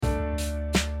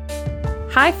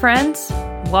Hi, friends.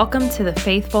 Welcome to the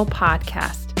Faithful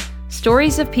Podcast.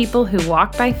 Stories of people who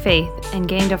walked by faith and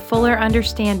gained a fuller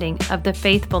understanding of the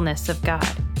faithfulness of God.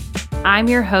 I'm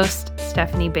your host,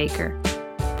 Stephanie Baker.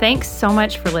 Thanks so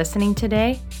much for listening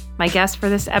today. My guest for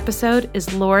this episode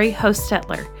is Laurie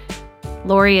Hochstetler.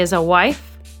 Laurie is a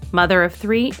wife, mother of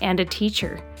 3, and a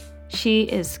teacher. She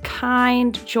is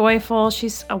kind, joyful.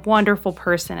 She's a wonderful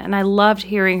person, and I loved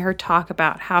hearing her talk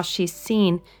about how she's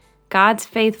seen God's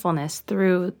faithfulness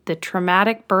through the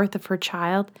traumatic birth of her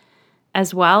child,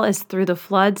 as well as through the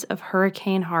floods of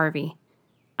Hurricane Harvey.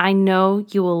 I know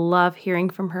you will love hearing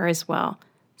from her as well.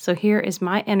 So here is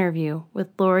my interview with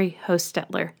Laurie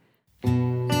Hochstetler.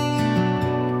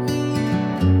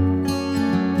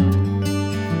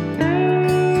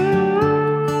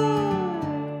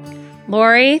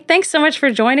 Laurie, thanks so much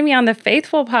for joining me on the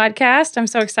Faithful Podcast. I'm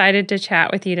so excited to chat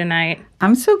with you tonight.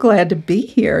 I'm so glad to be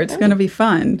here. It's going to be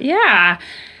fun. Yeah.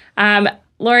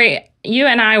 Laurie, you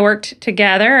and I worked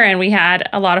together and we had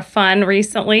a lot of fun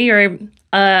recently.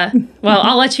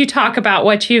 I'll let you talk about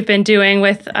what you've been doing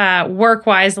with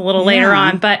work-wise a little later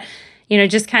on. But,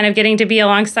 just kind of getting to be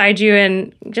alongside you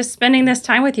and just spending this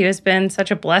time with you has been such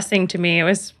a blessing to me. It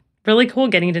was really cool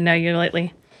getting to know you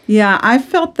lately. Yeah, I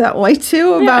felt that way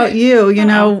too about you,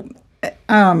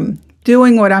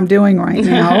 doing what I'm doing right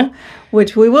now,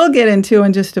 which we will get into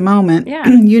in just a moment. Yeah.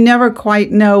 You never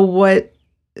quite know what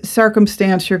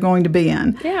circumstance you're going to be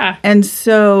in. Yeah. And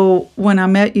so when I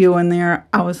met you in there,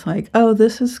 I was like, oh,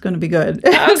 this is going to be good.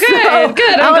 Oh, good,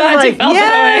 good. I'm glad you felt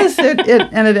yes, that way.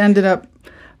 and it ended up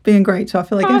being great. So I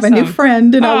feel like I have a new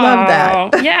friend, and I love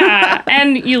that. Yeah.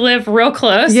 And you live real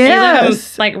close.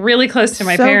 Yes. You live really close to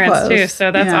my So parents close. too.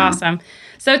 So that's awesome.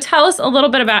 So tell us a little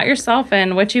bit about yourself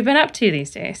and what you've been up to these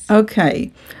days.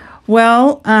 Okay.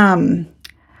 Well,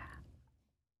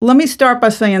 let me start by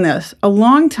saying this. A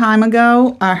long time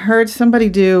ago, I heard somebody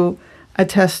do a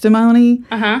testimony,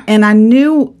 and I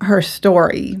knew her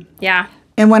story. Yeah.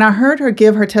 And when I heard her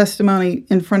give her testimony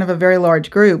in front of a very large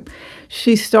group,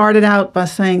 she started out by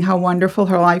saying how wonderful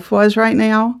her life was right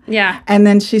now. Yeah. And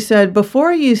then she said,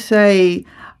 before you say,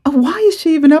 oh, why is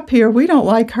she even up here? We don't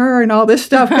like her and all this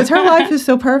stuff because her life is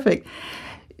so perfect.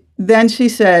 Then she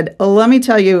said, let me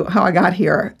tell you how I got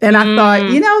here. And I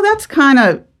thought, that's kind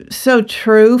of so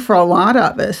true for a lot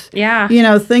of us. Yeah.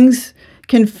 Things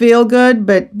can feel good,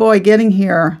 but boy, getting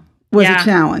here was a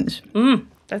challenge.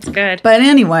 That's good. But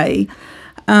anyway,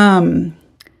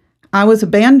 I was a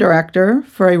band director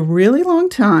for a really long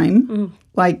time,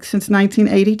 like since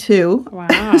 1982.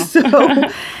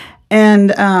 Wow.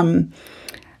 And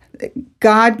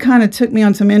God kind of took me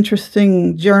on some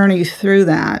interesting journeys through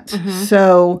that.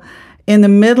 So in the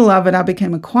middle of it, I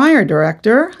became a choir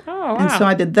director. Oh, wow. And so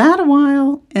I did that a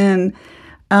while, and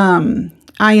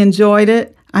I enjoyed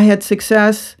it. I had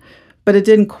success, but it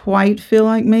didn't quite feel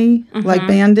like me, like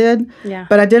band did. Yeah.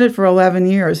 But I did it for 11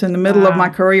 years in the middle of my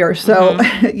career. So,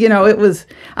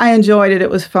 I enjoyed it. It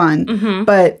was fun.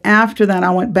 But after that,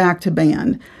 I went back to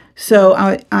band. So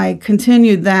I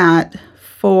continued that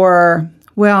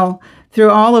through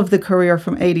all of the career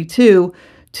from 82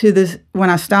 to this. When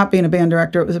I stopped being a band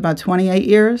director, it was about 28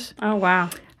 years. Oh, wow.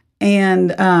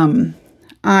 And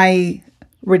I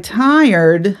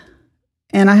retired,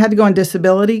 and I had to go on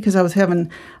disability because I was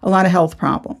having a lot of health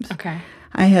problems. Okay.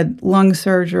 I had lung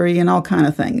surgery and all kind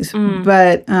of things.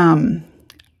 But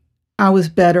I was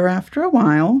better after a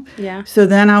while. Yeah. So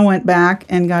then I went back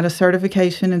and got a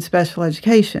certification in special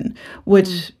education,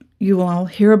 which you will all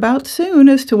hear about soon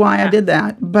as to why I did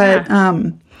that. But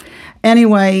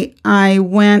anyway, I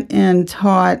went and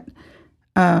taught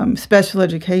special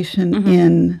education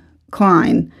in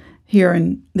Klein here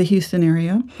in the Houston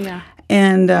area. Yeah.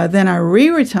 And then I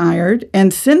re-retired.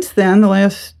 And since then, the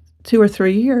last 2 or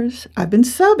 3 years, I've been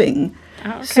subbing.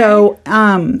 Oh, okay. So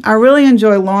I really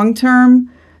enjoy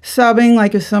long-term subbing,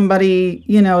 like if somebody,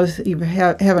 is either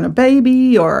having a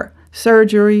baby or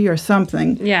surgery or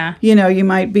something. Yeah. You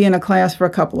might be in a class for a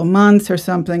couple of months or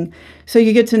something. So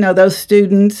you get to know those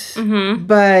students,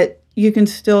 but you can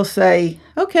still say,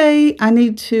 okay, I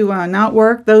need to not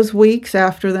work those weeks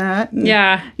after that. And,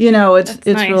 it's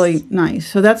nice. really nice.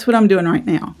 So that's what I'm doing right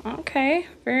now. Okay.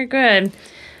 Very good.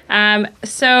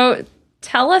 So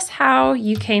tell us how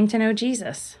you came to know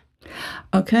Jesus.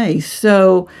 Okay.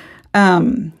 So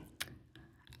I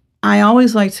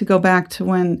always like to go back to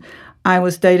when I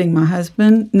was dating my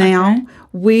husband. Now,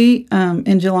 we,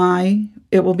 in July,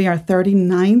 it will be our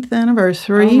 39th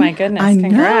anniversary. Oh, my goodness. I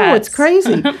Congrats. know, it's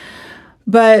crazy.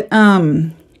 But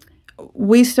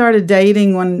we started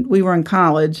dating when we were in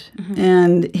college,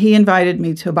 and he invited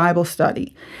me to a Bible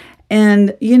study.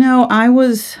 And, I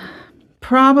was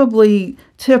probably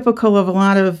typical of a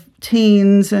lot of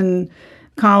teens and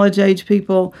college-age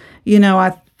people.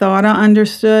 I thought I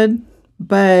understood,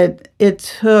 but it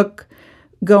took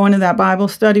going to that Bible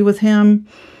study with him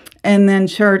and then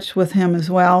church with him as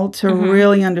well to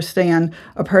really understand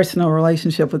a personal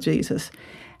relationship with Jesus.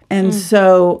 And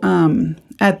so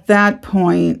at that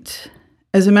point,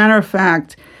 as a matter of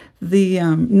fact, the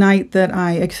night that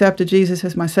I accepted Jesus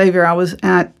as my Savior, I was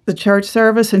at the church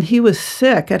service, and he was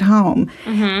sick at home.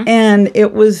 And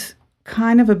it was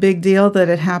kind of a big deal that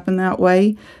it happened that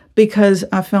way, because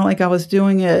I felt like I was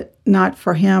doing it not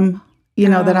for him,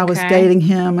 that I was dating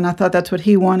him, and I thought that's what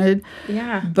he wanted.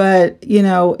 Yeah. But,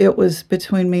 it was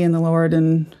between me and the Lord,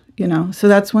 and, so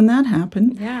that's when that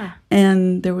happened. Yeah.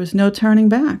 And there was no turning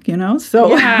back,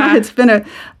 So it's been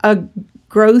a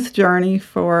growth journey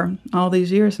for all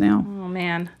these years now. Oh,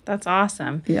 man. That's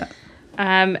awesome. Yeah.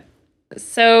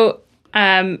 So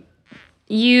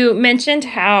you mentioned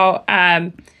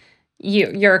how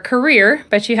your career,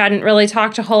 but you hadn't really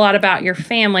talked a whole lot about your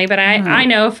family. But I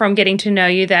know from getting to know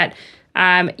you that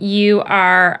you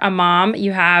are a mom.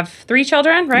 You have 3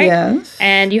 children, right? Yes.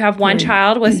 And you have 1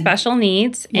 child with special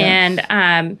needs. Yes.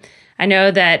 And I know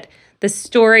that the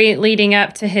story leading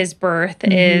up to his birth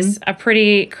is a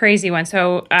pretty crazy one.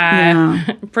 So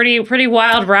pretty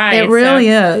wild ride. It really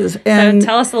is. And so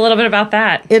tell us a little bit about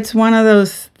that. It's one of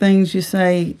those things you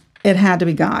say, it had to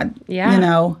be God.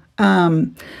 Yeah.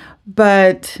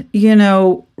 But,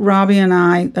 Robbie and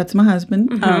I, that's my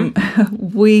husband,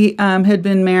 we had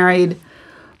been married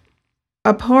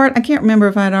apart. I can't remember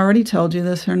if I'd already told you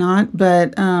this or not,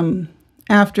 but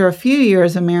after a few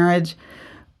years of marriage,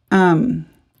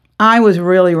 I was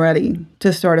really ready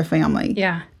to start a family.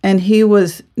 Yeah. And he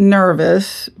was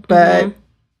nervous, but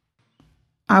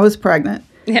I was pregnant.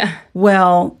 Yeah.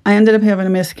 Well, I ended up having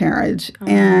a miscarriage,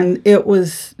 and it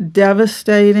was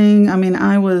devastating. I mean,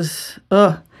 I was,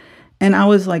 and I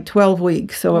was like 12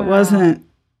 weeks, so it wasn't,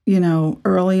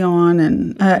 early on,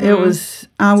 and I was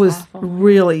awful.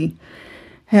 Really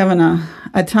having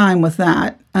a time with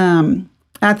that.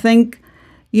 I think,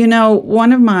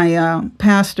 one of my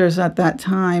pastors at that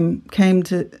time came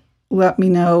to let me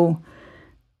know,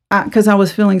 because I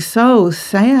was feeling so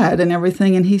sad and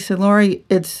everything, and he said, Laurie,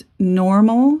 it's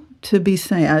normal to be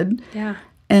sad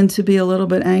and to be a little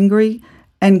bit angry,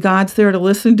 and God's there to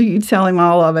listen to you tell him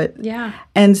all of it. Yeah.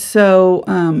 And so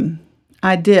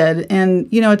I did, and,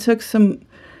 it took some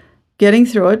getting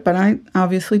through it, but I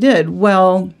obviously did.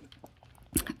 Well,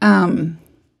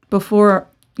 before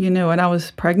you knew it, I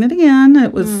was pregnant again.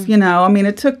 It was,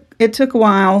 it took a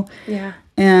while. Yeah.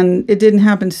 And it didn't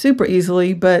happen super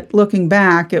easily, but looking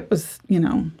back, it was, it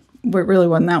really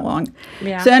wasn't that long.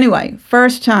 Yeah. So anyway,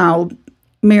 first child,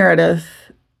 Meredith,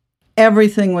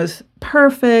 everything was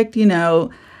perfect,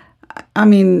 I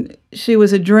mean, she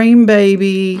was a dream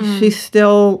baby. She's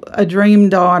still a dream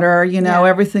daughter,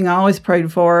 everything I always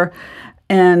prayed for,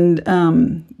 and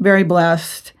very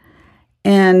blessed.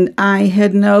 And I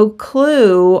had no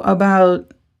clue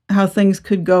about how things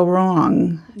could go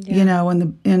wrong,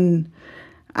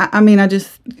 I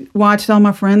just watched all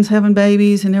my friends having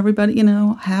babies and everybody,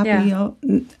 happy. Yeah.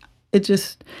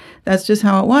 That's just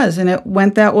how it was. And it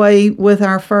went that way with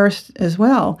our first as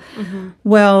well.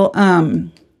 Well,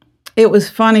 it was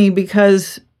funny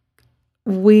because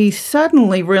we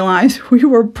suddenly realized we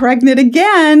were pregnant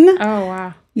again. Oh,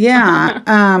 wow. Yeah.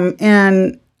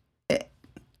 And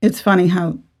it's funny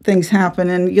how things happen.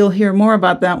 And you'll hear more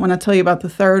about that when I tell you about the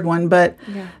third one. But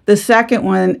the second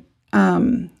one,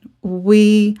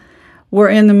 we were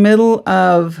in the middle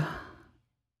of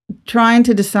trying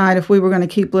to decide if we were going to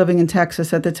keep living in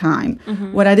Texas at the time.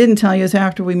 What I didn't tell you is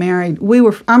after we married,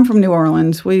 I'm from New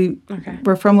Orleans. We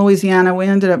were from Louisiana. We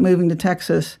ended up moving to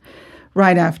Texas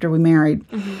right after we married.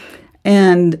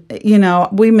 And,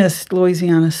 we missed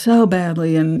Louisiana so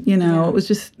badly, and, it was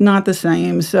just not the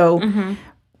same. So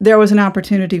there was an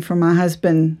opportunity for my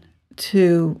husband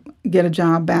to get a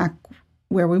job back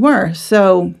where we were.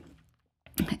 So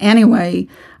anyway,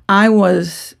 I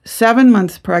was 7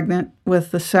 months pregnant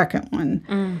with the second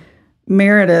one.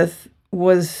 Meredith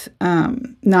was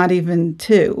not even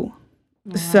 2.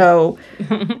 Wow. So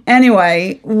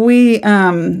anyway, we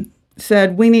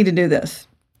said, we need to do this.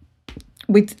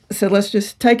 We said, let's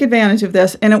just take advantage of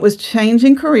this. And it was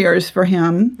changing careers for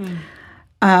him.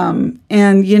 And,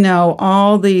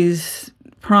 all these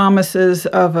promises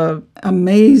of an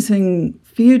amazing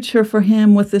future for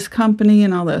him with this company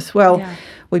and all this. Well,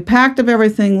 we packed up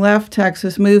everything, left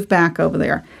Texas, moved back over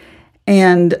there.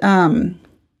 And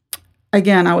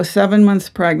again, I was 7 months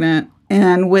pregnant.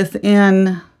 And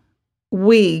within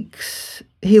weeks,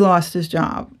 he lost his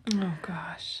job. Oh,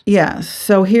 gosh. Yes.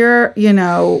 So here,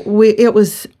 it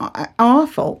was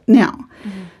awful. Now,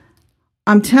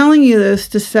 I'm telling you this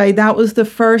to say that was the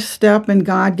first step in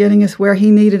God getting us where he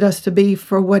needed us to be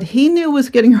for what he knew was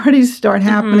getting ready to start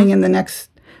happening in the next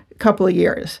couple of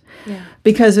years. Yeah.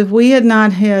 Because if we had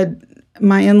not had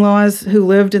my in-laws who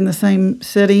lived in the same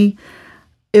city,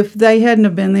 if they hadn't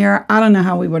have been there, I don't know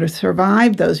how we would have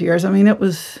survived those years. I mean, it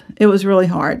was really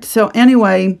hard. So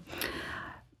anyway,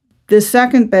 the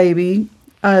second baby,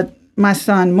 my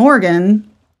son Morgan,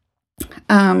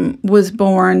 was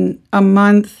born a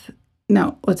month.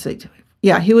 No, let's see.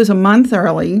 Yeah, he was a month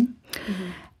early,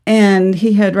 and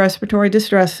he had respiratory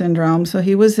distress syndrome. So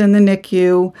he was in the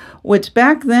NICU, which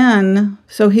back then,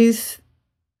 so he's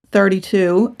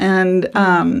 32, and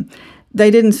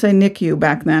they didn't say NICU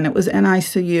back then. It was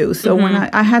NICU. So when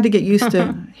I had to get used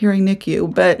to hearing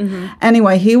NICU. But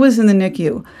anyway, he was in the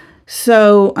NICU.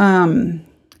 So,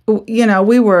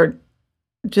 we were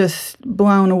just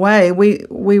blown away.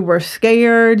 We were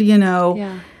scared,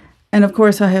 Yeah. And of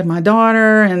course I had my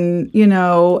daughter and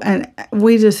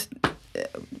we just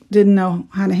didn't know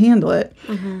how to handle it.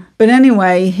 But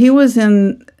anyway, he was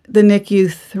in the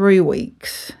NICU 3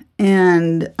 weeks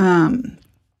and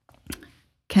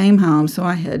came home. So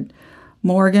I had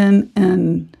Morgan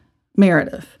and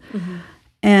Meredith.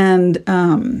 And,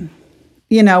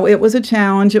 it was a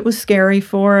challenge. It was scary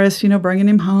for us, bringing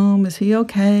him home. Is he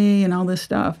okay? And all this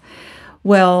stuff.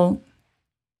 Well,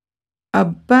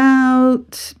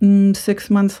 about 6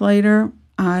 months later,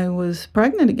 I was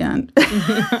pregnant again.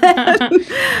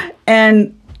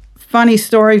 And funny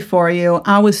story for you,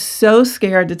 I was so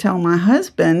scared to tell my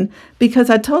husband because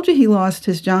I told you he lost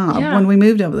his job when we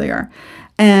moved over there.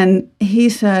 And he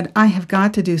said, I have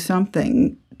got to do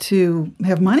something to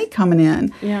have money coming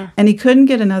in. Yeah. And he couldn't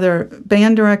get another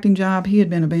band directing job. He had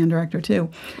been a band director too.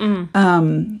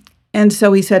 And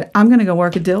so he said, I'm going to go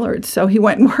work at Dillard's. So he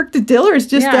went and worked at Dillard's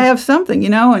just to have something,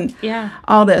 and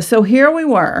all this. So here we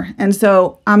were. And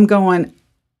so I'm going,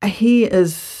 he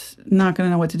is not going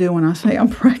to know what to do when I say I'm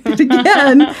pregnant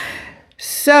again.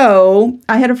 So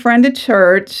I had a friend at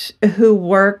church who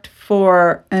worked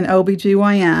for an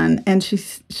OBGYN,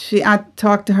 and I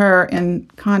talked to her in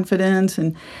confidence,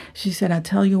 and she said, I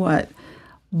tell you what,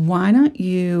 why don't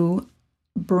you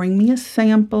bring me a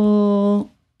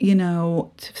sample,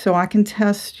 so I can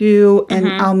test you, and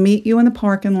I'll meet you in the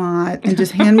parking lot, and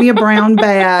just hand me a brown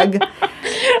bag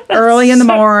early in the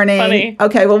morning. Funny.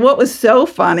 Okay, well, what was so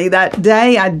funny that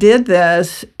day I did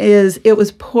this is it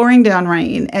was pouring down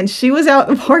rain, and she was out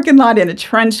in the parking lot in a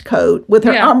trench coat with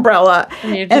her umbrella,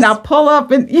 and I pull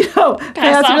up and,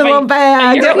 pass her a little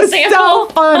bag. It was so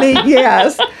funny,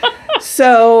 yes.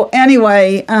 So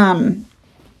anyway,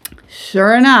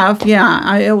 sure enough,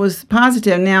 it was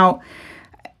positive. Now,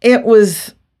 it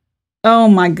was, oh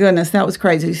my goodness, that was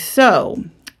crazy. So,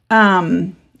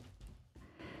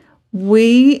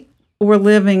 we were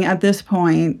living at this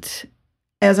point,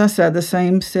 as I said, the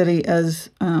same city as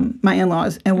my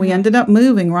in-laws, and we ended up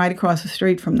moving right across the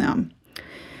street from them.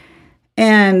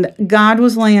 And God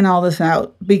was laying all this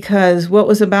out because what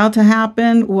was about to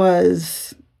happen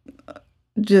was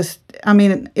just,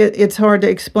 it's hard to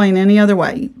explain any other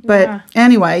way. But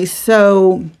anyway,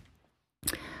 so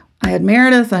I had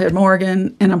Meredith, I had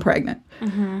Morgan, and I'm pregnant.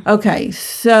 Okay,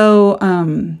 so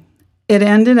it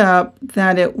ended up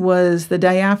that it was the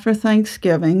day after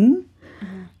Thanksgiving,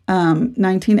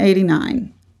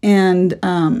 1989.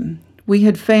 And we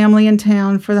had family in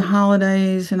town for the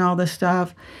holidays and all this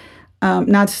stuff.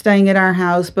 Not staying at our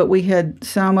house, but we had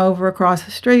some over across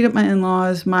the street at my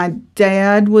in-laws. My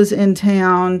dad was in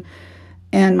town,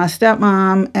 and my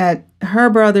stepmom at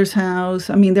her brother's house.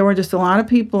 There were just a lot of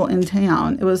people in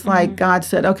town. It was like God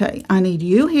said, okay, I need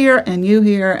you here and you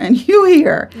here and you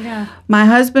here. Yeah. My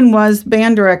husband was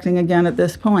band directing again at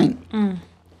this point.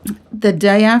 The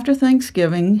day after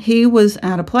Thanksgiving, he was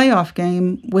at a playoff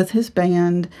game with his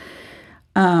band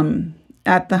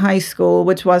at the high school,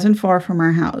 which wasn't far from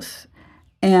our house.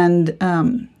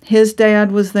 And his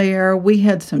dad was there. We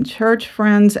had some church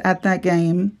friends at that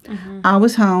game. I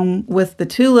was home with the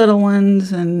 2 little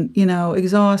ones and,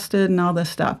 exhausted and all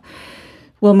this stuff.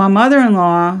 Well, my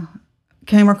mother-in-law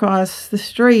came across the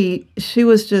street. She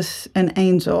was just an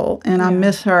angel, and I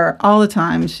miss her all the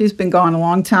time. She's been gone a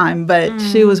long time, but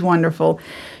she was wonderful.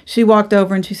 She walked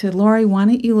over and she said, Laurie, why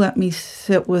don't you let me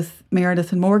sit with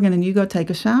Meredith and Morgan and you go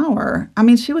take a shower?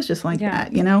 She was just like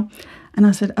that, And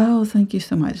I said, oh, thank you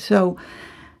so much. So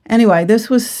anyway, this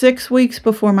was 6 weeks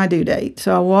before my due date.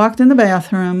 So I walked in the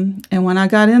bathroom, and when I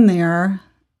got in there,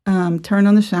 turned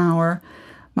on the shower,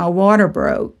 my water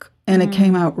broke, and it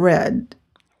came out red.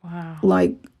 Wow.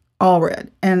 Like all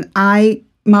red. And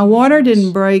my water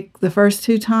didn't break the first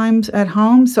 2 times at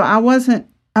home, so I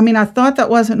thought that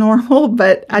wasn't normal,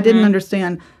 but I didn't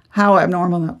understand how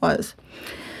abnormal that was.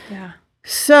 Yeah.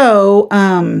 So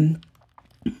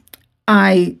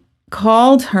I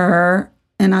called her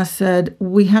and I said,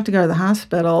 we have to go to the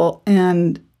hospital.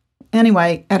 And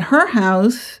anyway, at her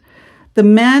house, the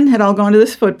men had all gone to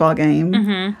this football game.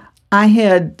 Mm-hmm. I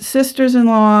had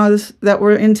sisters-in-laws that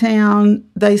were in town.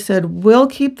 They said, we'll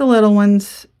keep the little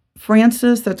ones.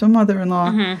 Frances, that's my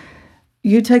mother-in-law,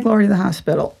 you take Laurie to the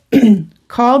hospital.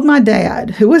 Called my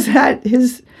dad, who was at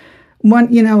his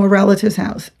a relative's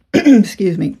house.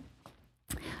 Excuse me.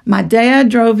 My dad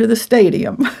drove to the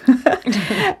stadium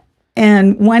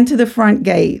and went to the front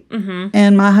gate. Mm-hmm.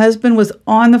 And my husband was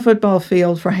on the football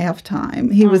field for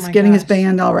halftime. He was getting his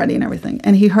band all ready and everything.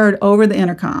 And he heard over the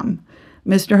intercom,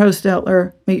 Mr.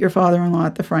 Hochstetler, meet your father-in-law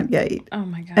at the front gate. Oh,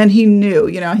 my gosh. And he knew,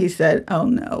 he said, oh,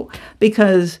 no.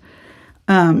 Because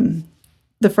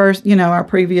the first, our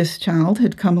previous child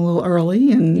had come a little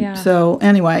early. And so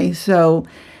anyway,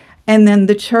 and then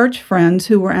the church friends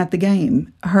who were at the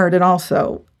game heard it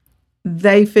also.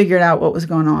 They figured out what was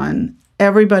going on.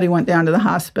 Everybody went down to the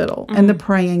hospital and the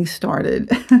praying started.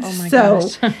 Oh, my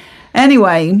gosh.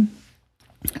 Anyway,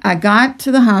 I got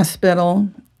to the hospital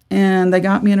and they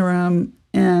got me in a room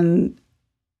and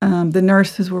the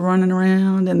nurses were running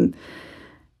around and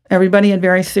everybody had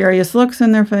very serious looks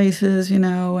in their faces,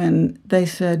 and they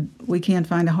said, we can't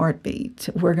find a heartbeat.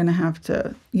 We're going to have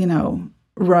to,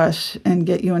 rush and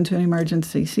get you into an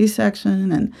emergency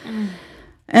C-section. And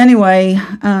anyway,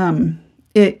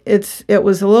 it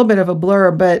was a little bit of a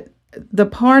blur, but the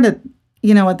part at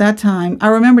that time, I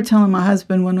remember telling my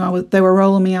husband when they were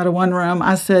rolling me out of one room,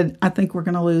 I said, I think we're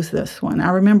going to lose this one. I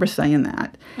remember saying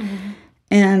that. Mm-hmm.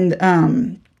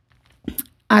 And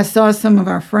I saw some of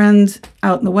our friends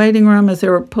out in the waiting room as they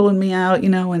were pulling me out,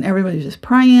 and everybody was just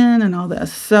praying and all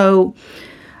this. So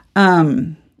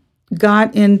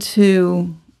got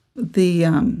into the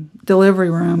delivery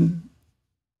room,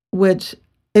 which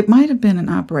it might have been an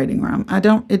operating room.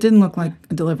 It didn't look like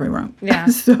a delivery room. Yeah.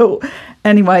 So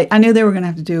anyway, I knew they were going to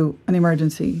have to do an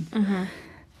emergency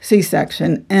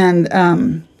C-section.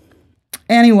 And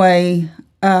anyway,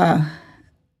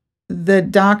 the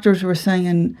doctors were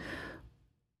saying,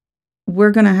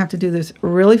 we're going to have to do this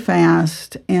really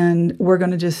fast, and we're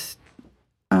going to just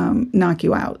knock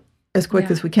you out as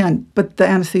quick as we can. But the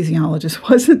anesthesiologist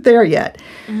wasn't there yet.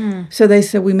 Mm. So they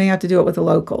said, we may have to do it with a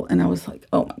local. And I was like,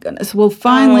 oh, my goodness. Well,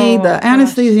 finally, the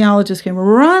anesthesiologist came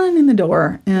running in the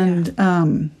door. And,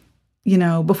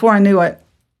 before I knew it,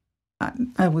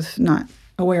 I was not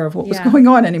aware of what was going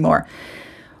on anymore.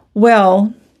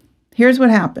 Well, here's what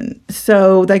happened.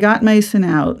 So they got Mason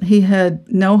out. He had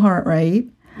no heart rate.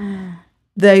 Mm.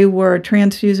 They were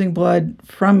transfusing blood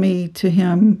from me to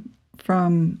him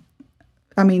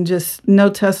just no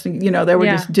testing. They were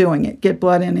just doing it. Get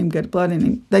blood in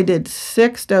him. They did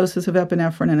 6 doses of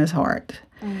epinephrine in his heart.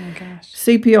 Oh, my gosh.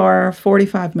 CPR,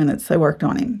 45 minutes they worked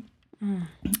on him. Mm.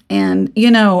 And,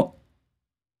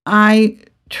 I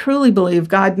truly believe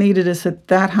God needed us at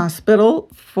that hospital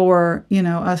for,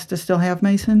 us to still have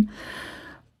Mason.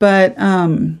 But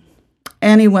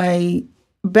anyway,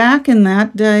 back in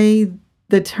that day,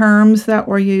 the terms that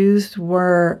were used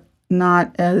were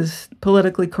not as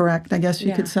politically correct, I guess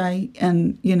you could say.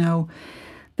 And,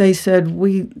 they said,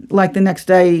 the next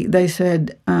day, they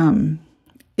said,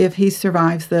 if he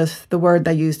survives this, the word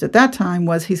they used at that time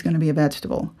was he's going to be a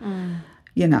vegetable, and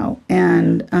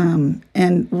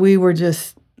we were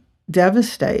just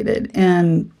devastated.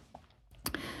 And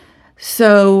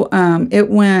so it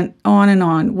went on and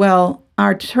on. Well,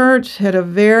 our church had a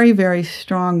very, very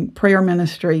strong prayer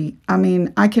ministry.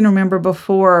 I can remember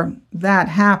before that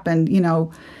happened,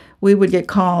 we would get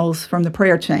calls from the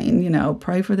prayer chain,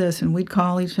 pray for this, and we'd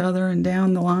call each other and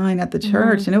down the line at the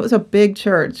church. And it was a big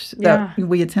church that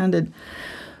we attended.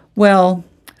 Well,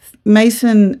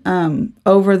 Mason,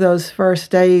 over those first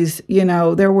days,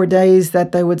 there were days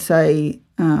that they would say,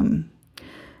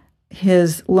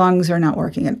 his lungs are not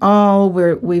working at all.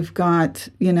 We've got,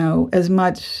 as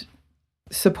much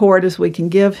support as we can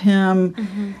give him.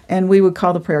 Mm-hmm. And we would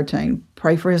call the prayer chain,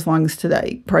 pray for his lungs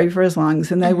today, pray for his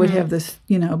lungs. And they would have this,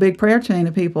 big prayer chain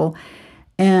of people.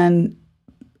 And,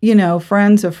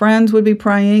 friends of friends would be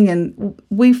praying. And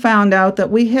we found out that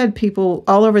we had people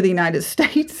all over the United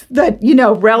States that,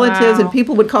 relatives and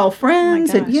people would call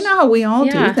friends. And, we all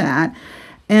do that.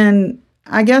 And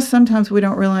I guess sometimes we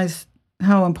don't realize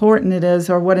how important it is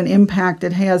or what an impact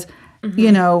it has,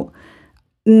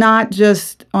 not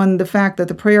just on the fact that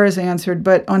the prayer is answered,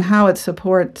 but on how it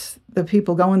supports the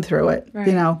people going through it,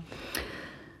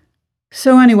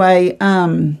 So anyway,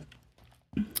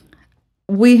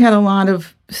 we had a lot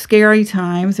of scary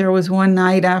times. There was one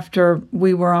night after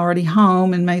we were already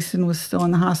home, and Mason was still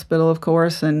in the hospital, of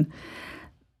course, and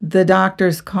the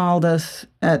doctors called us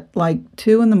at like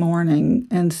 2 a.m.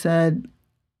 and said,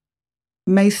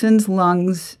 Mason's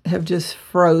lungs have just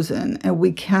frozen, and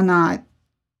we cannot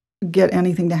get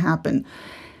anything to happen.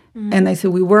 Mm-hmm. And they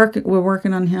said, we're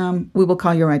working on him. We will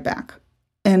call you right back.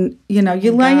 And, you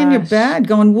lay in your bed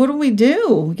going, what do we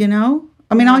do?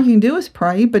 I mean, all you can do is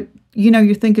pray, but,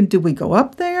 you're thinking, do we go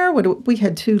up there? We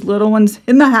had 2 little ones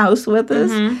in the house with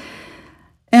us. Mm-hmm.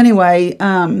 Anyway,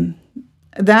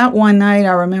 that one night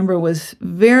I remember was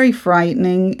very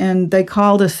frightening, and they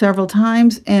called us several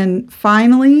times. And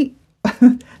finally,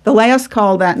 the last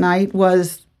call that night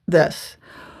was this: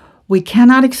 we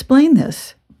cannot explain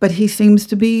this, but he seems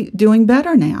to be doing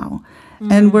better now.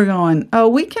 Mm-hmm. And we're going, oh,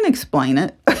 we can explain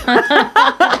it.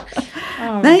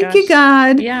 Thank you,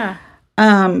 God. Yeah.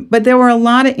 But there were a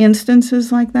lot of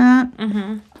instances like that.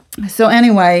 Mm-hmm. So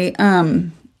anyway,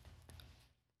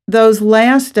 those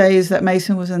last days that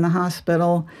Mason was in the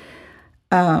hospital,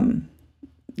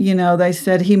 they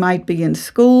said he might be in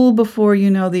school before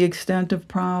the extent of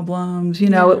problems.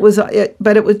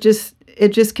 But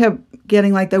it just kept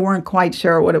getting like they weren't quite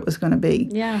sure what it was going to be.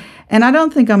 Yeah. And I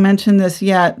don't think I mentioned this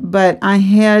yet, but I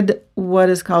had what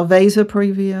is called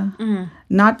vasoprevia,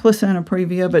 not placenta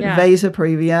previa, but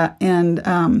vasoprevia.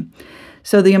 And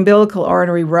so the umbilical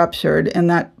artery ruptured, and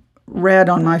that red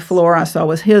on my floor I saw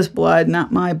was his blood,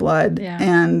 not my blood. Yeah.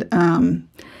 And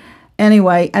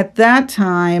anyway, at that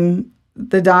time,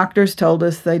 the doctors told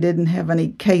us they didn't have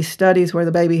any case studies where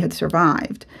the baby had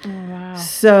survived. Oh, wow.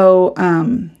 So,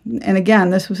 and again,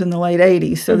 this was in the late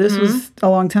 80s, so this was a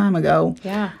long time ago.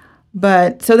 Yeah.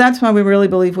 But, so that's why we really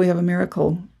believe we have a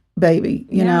miracle baby,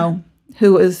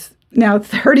 who is now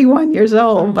 31 years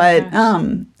old. Oh, but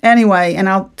anyway, and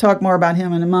I'll talk more about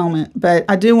him in a moment, but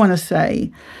I do want to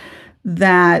say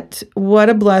that what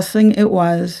a blessing it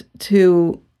was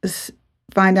to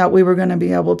find out we were going to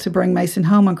be able to bring Mason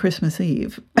home on Christmas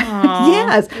Eve.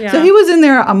 Yes. Yeah. So he was in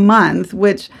there a month,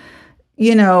 which,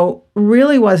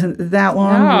 really wasn't that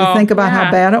long when you think about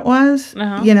how bad it was.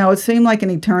 Uh-huh. It seemed like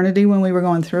an eternity when we were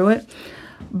going through it.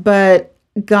 But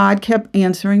God kept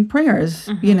answering prayers.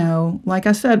 Mm-hmm. Like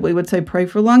I said, we would say, pray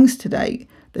for lungs today.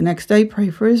 The next day, pray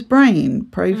for his brain,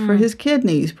 pray for his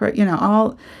kidneys, pray,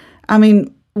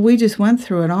 we just went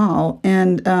through it all.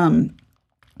 And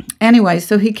anyway,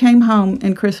 so he came home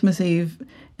in Christmas Eve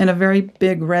in a very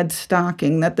big red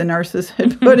stocking that the nurses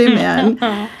had put him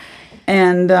in.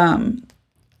 And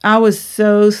I was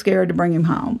so scared to bring him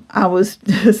home. I was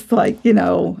just like,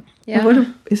 what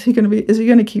is he going to be? Is he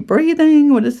going to keep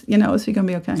breathing? What is he going to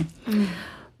be okay? Mm.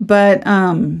 But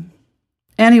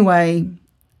anyway,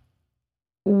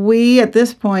 we at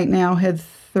this point now had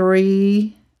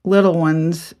 3 little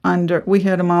ones we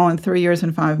had them all in 3 years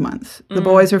and 5 months. The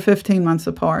boys are 15 months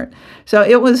apart. So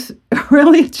it was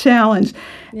really a challenge.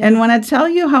 Yeah. And when I tell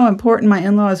you how important my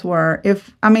in-laws were,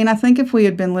 I think if we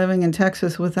had been living in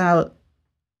Texas without,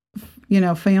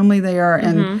 family there,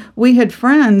 and we had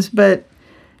friends, but,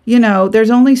 there's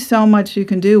only so much you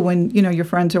can do when, your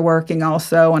friends are working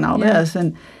also and all this.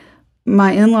 And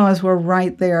my in-laws were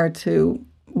right there to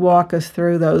walk us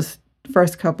through those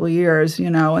first couple of years,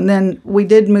 and then we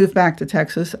did move back to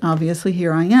Texas. Obviously,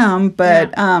 here I am.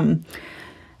 But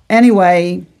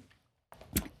anyway,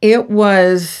 it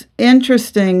was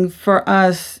interesting for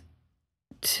us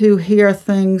to hear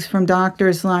things from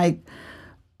doctors like,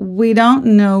 we don't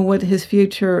know what his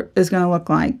future is going to look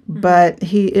like, but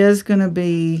he is going to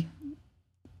be,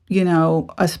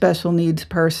 a special needs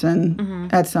person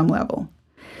at some level.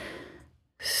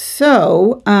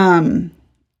 So,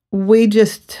 we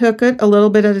just took it a little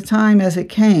bit at a time as it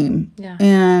came. Yeah.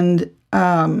 And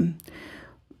one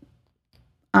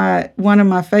of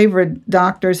my favorite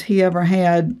doctors he ever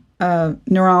had, a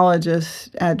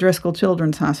neurologist at Driscoll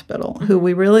Children's Hospital, who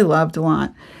we really loved a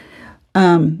lot,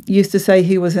 used to say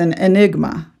he was an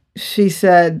enigma. She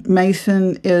said,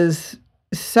 Mason is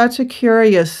such a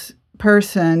curious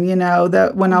person,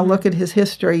 that when I look at his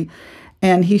history,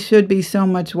 and he should be so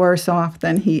much worse off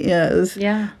than he is.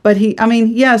 Yeah. But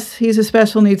yes, he's a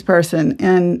special needs person,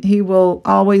 and he will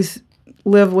always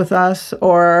live with us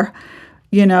or,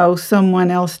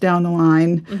 someone else down the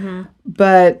line. Mm-hmm.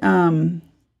 But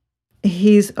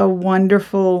he's a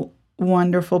wonderful,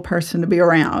 wonderful person to be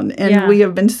around. And we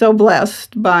have been so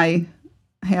blessed by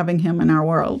having him in our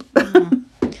world.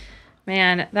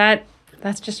 Man,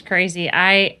 that's just crazy.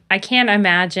 I can't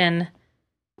imagine.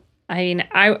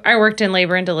 I worked in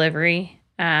labor and delivery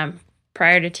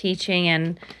prior to teaching,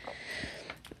 and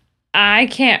I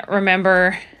can't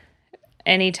remember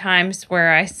any times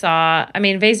where I saw,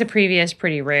 vasa previa is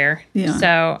pretty rare. Yeah.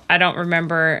 So I don't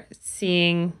remember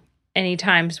seeing any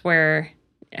times where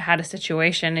it had a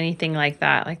situation, anything like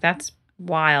that. Like, that's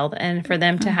wild. And for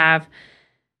them to have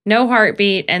no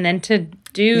heartbeat and then to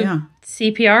do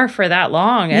CPR for that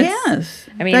long. Yes.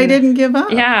 They didn't give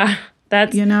up. Yeah.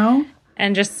 That's,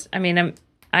 and just,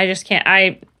 I just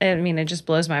can't, it just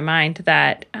blows my mind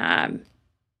that,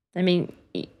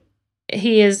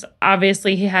 he is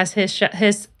obviously, he has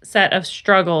his set of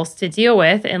struggles to deal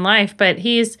with in life, but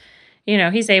he's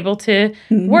able to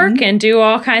work and do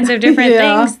all kinds of different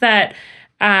things that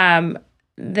I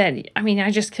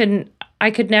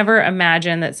could never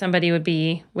imagine that somebody would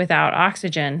be without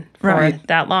oxygen for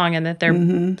that long, and that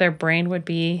their brain would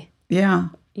be, I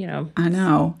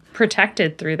know,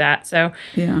 protected through that. So,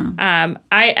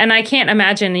 I can't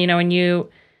imagine, when you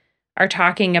are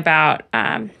talking about,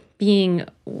 being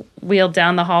wheeled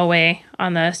down the hallway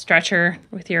on the stretcher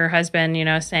with your husband,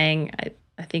 saying,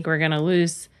 I think we're going to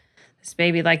lose this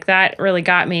baby. Like, that really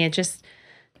got me. It just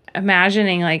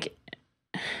imagining,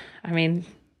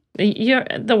 you're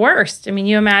the worst.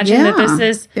 You imagine that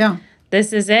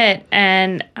this is it.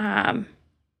 And I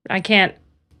can't,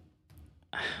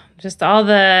 just all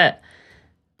the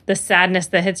sadness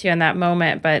that hits you in that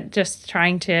moment, but just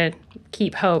trying to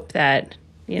keep hope that,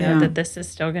 that this is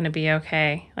still going to be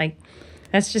okay. Like,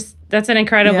 that's an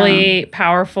incredibly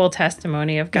powerful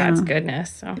testimony of God's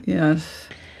goodness. So. Yes.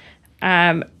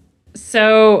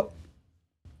 So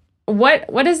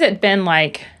what has it been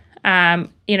like,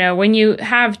 when you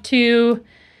have two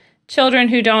children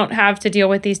who don't have to deal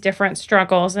with these different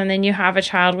struggles, and then you have a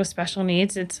child with special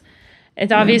needs? It's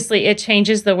obviously, it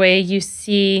changes the way you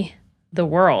see the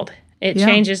world. It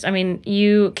changes.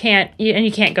 You can't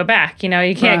go back,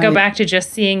 you can't go back to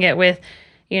just seeing it with,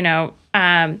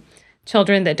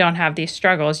 children that don't have these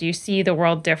struggles. You see the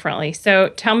world differently. So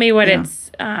tell me what it's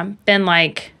been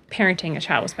like parenting a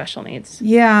child with special needs.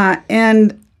 Yeah.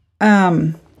 And,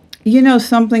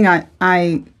 something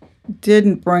I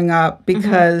didn't bring up,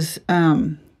 because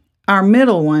our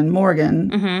middle one,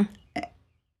 Morgan,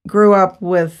 grew up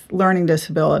with learning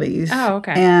disabilities. Oh,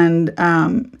 okay.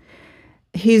 And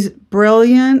he's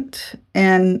brilliant,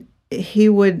 and he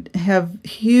would have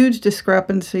huge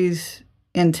discrepancies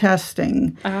in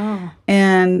testing. Oh.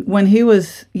 And when he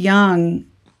was young,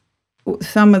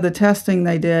 some of the testing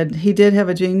they did, he did have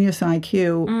a genius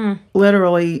IQ.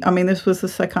 Literally, this was the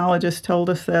psychologist told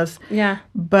us this. Yeah.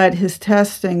 But his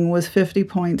testing was 50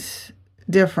 points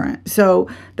different. So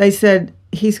they said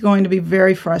he's going to be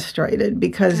very frustrated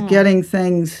because getting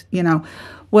things,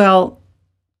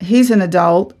 he's an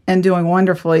adult and doing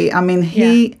wonderfully.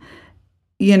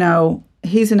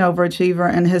 He's an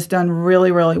overachiever and has done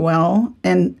really, really well.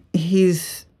 And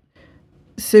he's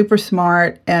super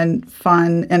smart and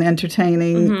fun and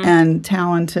entertaining and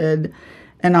talented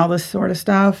and all this sort of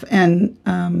stuff. And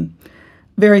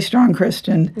very strong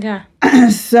Christian. Yeah.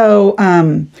 So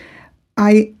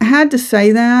I had to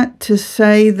say that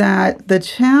the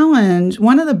challenge,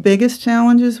 one of the biggest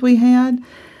challenges we had,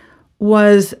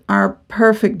 was our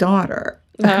perfect daughter,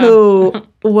 who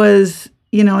was,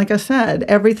 like I said,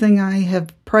 everything I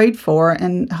have prayed for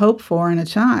and hoped for in a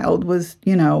child was,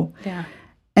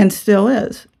 and still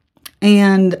is.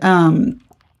 And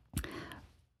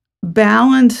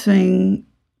balancing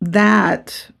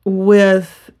that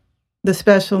with the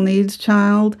special needs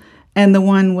child and the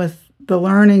one with the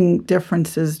learning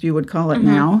differences, you would call it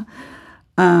now,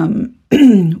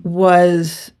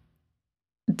 was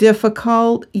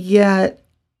difficult, yet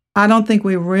I don't think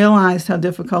we realized how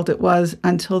difficult it was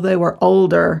until they were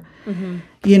older,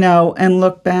 and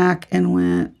looked back and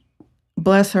went,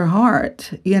 bless her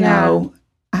heart,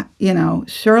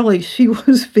 surely she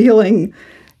was feeling,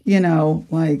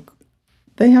 like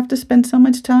they have to spend so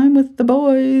much time with the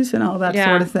boys and all that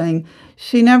sort of thing.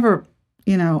 She never,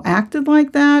 acted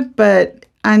like that, but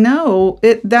I know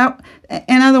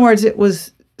in other words, it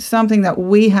was something that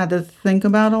we had to think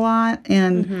about a lot.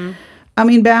 And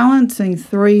balancing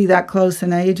three that close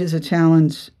in age is a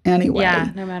challenge anyway.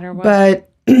 Yeah, no matter what.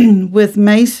 But with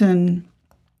Mason,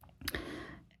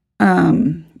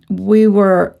 we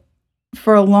were,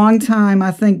 for a long time,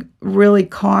 I think, really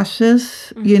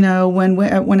cautious,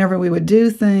 whenever we would do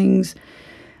things.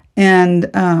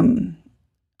 And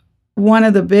one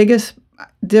of the biggest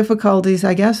difficulties,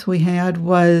 I guess, we had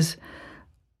was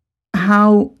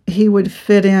how he would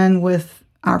fit in with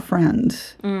our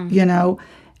friends, and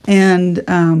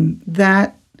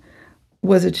that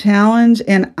was a challenge.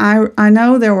 And I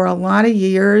know there were a lot of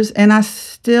years, and I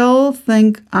still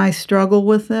think I struggle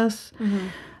with this,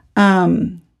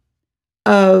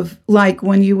 of like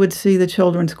when you would see the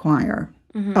children's choir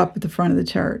up at the front of the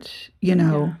church,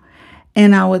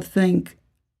 and I would think,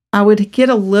 I would get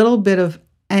a little bit of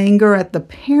anger at the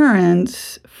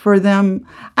parents for them.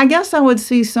 I guess I would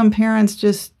see some parents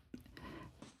just,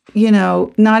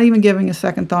 not even giving a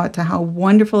second thought to how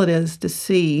wonderful it is to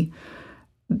see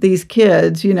these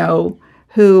kids, who,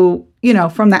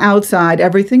 from the outside,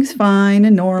 everything's fine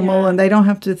and normal and they don't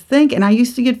have to think. And I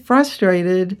used to get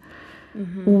frustrated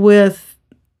with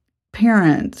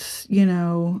parents,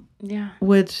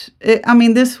 which,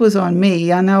 this was on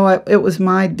me. I know it was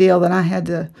my deal that I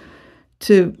had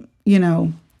to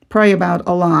pray about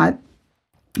a lot.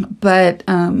 But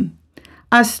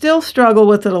I still struggle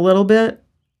with it a little bit,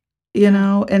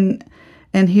 and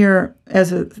here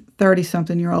as a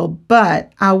 30-something-year-old.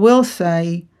 But I will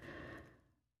say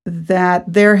that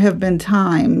there have been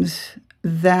times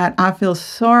that I feel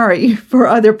sorry for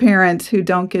other parents who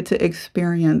don't get to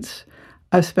experience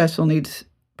a special needs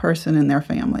person in their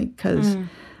family, because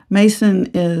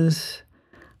Mason is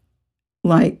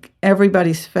like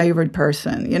everybody's favorite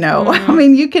person,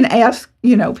 you can ask,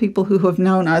 people who have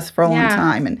known us for a long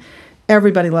time, and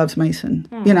everybody loves Mason.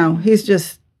 He's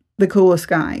just the coolest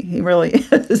guy. He really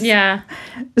is. Yeah.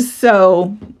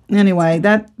 So anyway,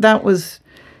 that was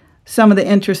some of the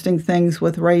interesting things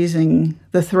with raising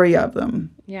the three of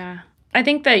them. Yeah. I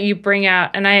think that you bring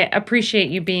out, and I appreciate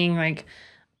you being like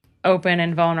open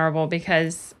and vulnerable,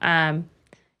 because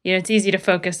it's easy to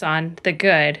focus on the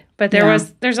good, but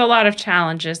there's a lot of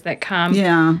challenges that come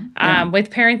with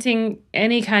parenting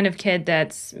any kind of kid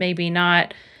that's maybe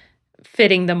not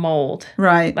fitting the mold.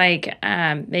 Right. Like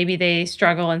maybe they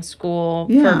struggle in school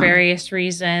for various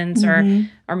reasons, or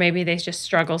maybe they just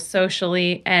struggle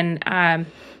socially. And I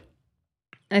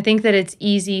think that it's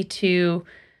easy to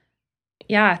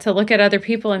look at other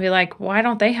people and be like, why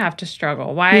don't they have to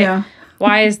struggle? Why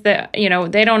is that,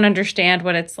 they don't understand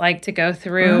what it's like to go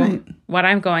through what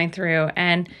I'm going through.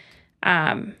 And,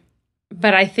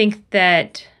 but I think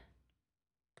that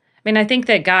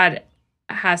God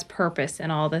has purpose in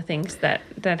all the things that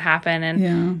happen.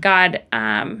 And God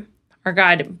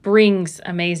brings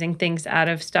amazing things out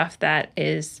of stuff that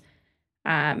is,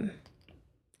 in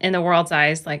the world's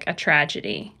eyes, like a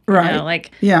tragedy. Right.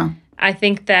 I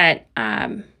think that,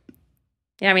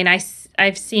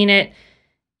 I've seen it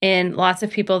in lots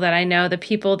of people that I know, the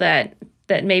people that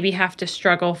maybe have to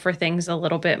struggle for things a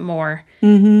little bit more,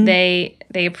 they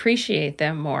appreciate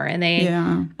them more, and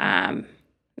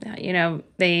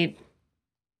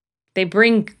they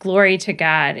bring glory to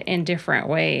God in different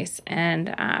ways. And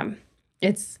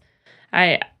like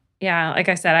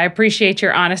I said, I appreciate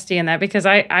your honesty in that, because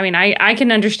I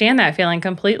can understand that feeling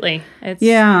completely. It's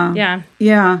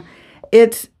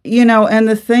It's, and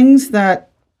the things that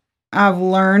I've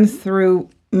learned through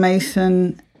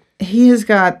Mason, he has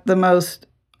got the most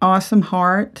awesome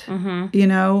heart, he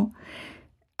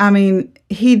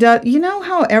does,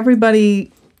 how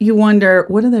everybody, you wonder,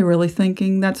 what are they really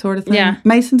thinking, that sort of thing? Yeah.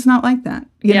 Mason's not like that,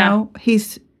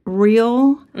 he's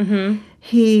real. We're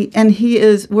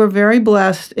very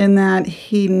blessed in that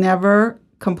he never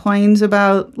complains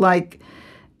about, like,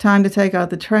 time to take out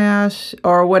the trash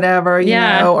or whatever,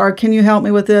 or can you help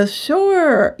me with this?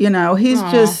 Sure. He's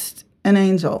just an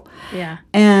angel. Yeah.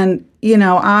 And,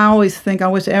 I always think I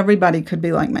wish everybody could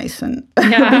be like Mason,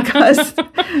 because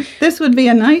this would be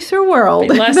a nicer world.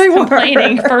 Less if they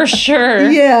complaining, for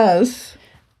sure. Yes.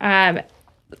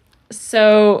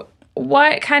 So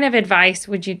what kind of advice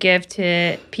would you give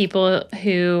to people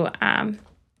who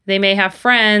they may have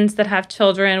friends that have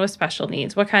children with special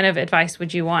needs? What kind of advice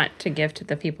would you want to give to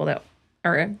the people that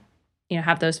are,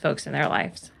 have those folks in their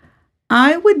lives?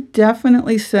 I would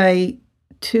definitely say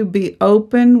to be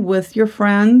open with your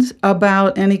friends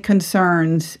about any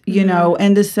concerns,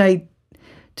 and to say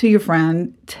to your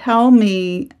friend, tell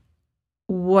me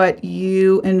what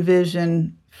you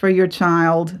envision for your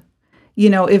child.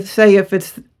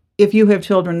 If you have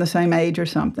children the same age or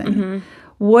something,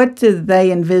 what do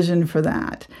they envision for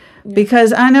that? Yeah.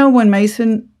 Because I know when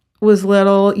Mason was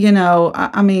little,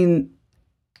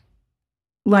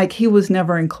 like he was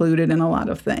never included in a lot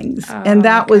of things. And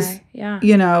that was,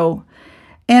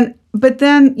 but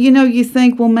then, you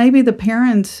think, well, maybe the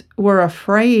parents were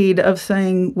afraid of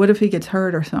saying, what if he gets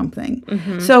hurt or something?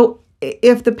 So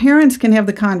if the parents can have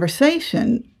the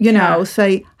conversation,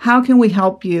 say, how can we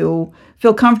help you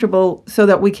feel comfortable so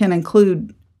that we can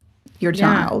include your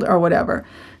child or whatever?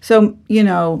 So,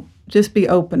 just be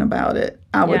open about it,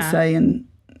 I would say, and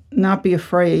not be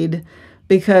afraid,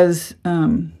 because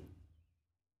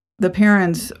the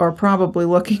parents are probably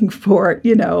looking for,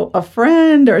 a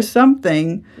friend or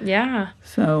something. Yeah.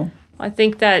 So I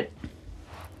think that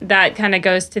that kind of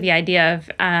goes to the idea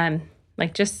of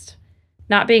like just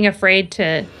not being afraid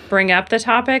to bring up the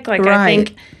topic. Like I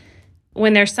think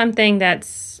when there's something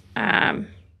that's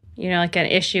like an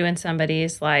issue in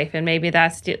somebody's life, and maybe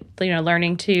that's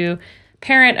learning to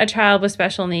parent a child with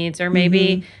special needs, or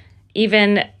maybe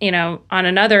even on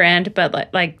another end,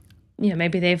 but like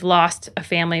maybe they've lost a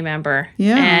family member.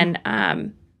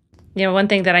 And one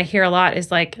thing that I hear a lot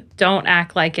is like, don't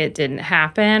act like it didn't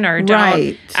happen, or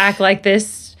don't act like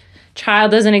this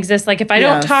child doesn't exist. Like if I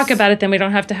don't talk about it, then we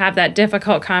don't have to have that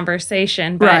difficult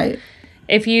conversation. But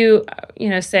if you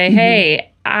say,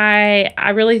 hey, I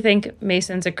really think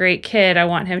Mason's a great kid. I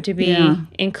want him to be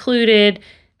included.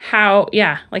 How,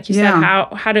 like you said,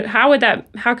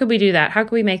 how could we do that? How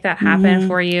could we make that happen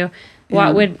for you?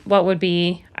 What would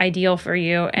be ideal for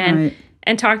you? And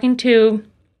talking to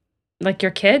like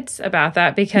your kids about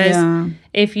that, because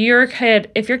if your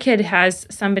kid has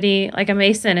somebody like a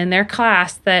Mason in their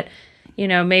class that,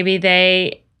 maybe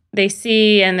they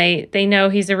see and they know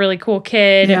he's a really cool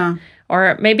kid,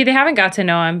 or maybe they haven't got to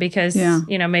know him because,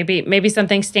 maybe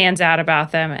something stands out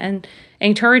about them, and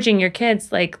encouraging your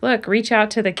kids, like, look, reach out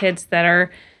to the kids that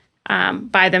are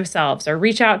by themselves, or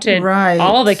reach out to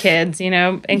all the kids,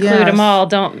 include them all.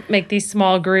 Don't make these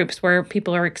small groups where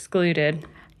people are excluded.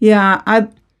 Yeah,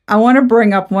 I want to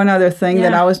bring up one other thing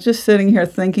that I was just sitting here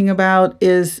thinking about,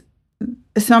 is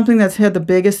something that's had the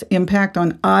biggest impact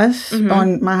on us,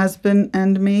 on my husband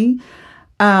and me,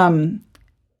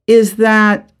 is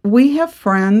that we have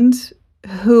friends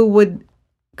who would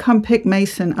come pick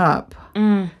Mason up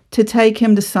to take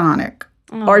him to Sonic,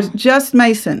 or just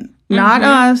Mason, not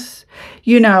us,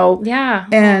 Yeah.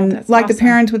 And that's like awesome. the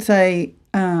parents would say,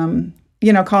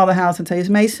 call the house and say, is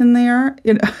Mason there?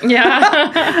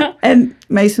 Yeah. And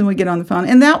Mason would get on the phone,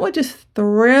 and that would just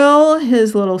thrill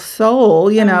his little soul,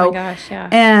 Oh my gosh, yeah.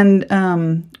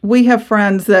 And we have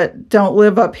friends that don't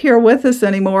live up here with us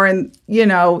anymore, and,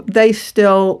 they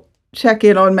still check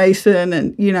in on Mason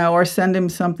and, or send him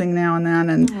something now and then.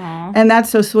 And that's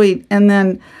so sweet. And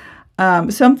then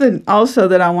something also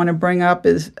that I want to bring up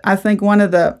is, I think one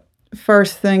of the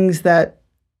first things that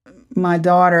my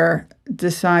daughter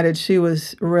decided, she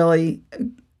was really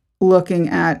looking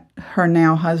at her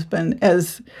now husband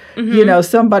as,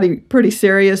 somebody pretty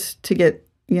serious to get,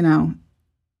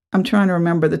 I'm trying to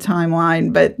remember the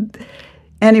timeline, but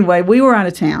anyway, we were out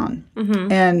of town,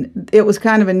 and it was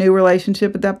kind of a new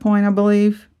relationship at that point, I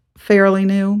believe, fairly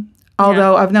new.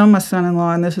 Although I've known my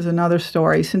son-in-law, and this is another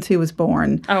story, since he was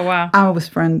born. Oh, wow. I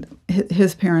was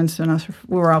his parents and us,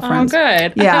 we were all friends. Oh,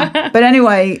 good. Yeah. But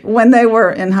anyway, when they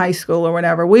were in high school or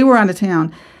whatever, we were out of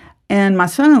town. And my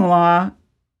son-in-law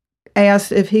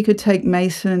asked if he could take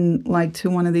Mason, like,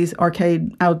 to one of these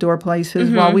arcade outdoor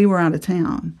places while we were out of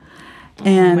town.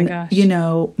 And, my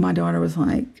gosh. My daughter was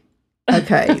like,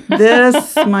 okay,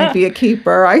 this might be a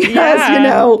keeper, I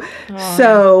guess, Oh,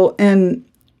 So, and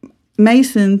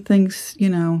Mason thinks,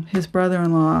 his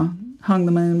brother-in-law hung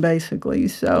the moon, basically.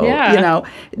 So,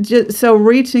 so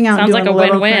reaching out, sounds doing like a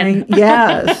little win-win. thing.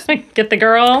 Yes. Get the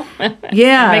girl.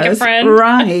 Yes. Make a friend.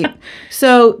 Right.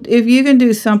 So if you can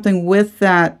do something with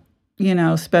that,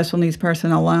 special needs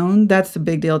person alone, that's a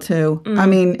big deal too. I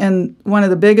mean, and one of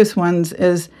the biggest ones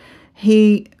is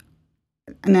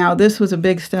now this was a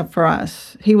big step for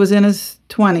us. He was in his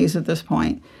 20s at this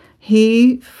point.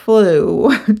 He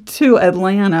flew to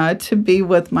Atlanta to be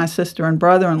with my sister and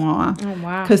brother-in-law. Oh,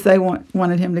 wow. Because they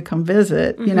wanted him to come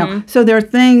visit, So there are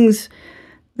things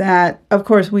that, of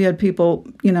course, we had people,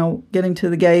 getting to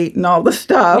the gate and all the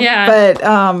stuff. Yeah.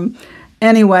 But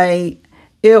anyway,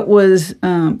 it was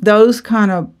those kind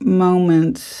of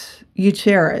moments you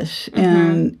cherish.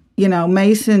 And,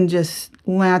 Mason just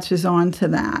latches on to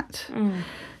that.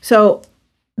 So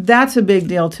that's a big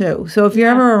deal, too. So if you're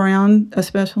ever around a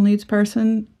special needs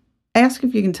person, ask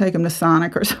if you can take them to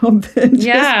Sonic or something.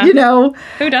 Yeah. Just,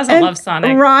 who doesn't love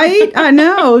Sonic? Right? I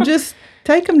know. Just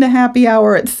take them to happy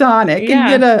hour at Sonic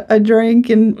and get a drink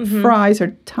and fries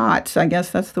or tots. I guess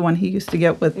that's the one he used to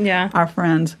get with our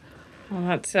friends. Well,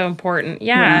 that's so important.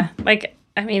 Yeah. Like,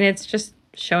 I mean, it's just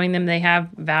showing them they have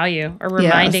value, or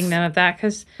reminding them of that.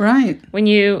 Because when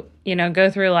you, go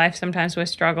through life sometimes with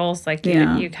struggles, like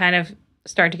you kind of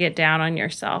start to get down on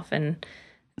yourself, and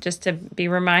just to be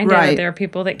reminded that there are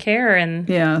people that care. And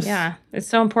it's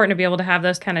so important to be able to have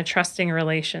those kind of trusting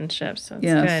relationships. So it's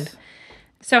good.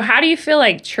 So how do you feel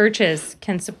like churches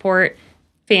can support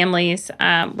families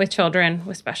with children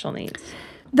with special needs?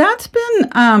 That's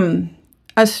been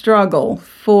a struggle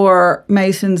for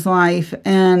Mason's life.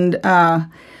 And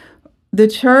the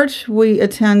church we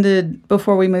attended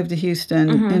before we moved to Houston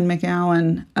in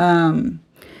McAllen,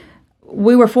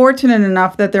 we were fortunate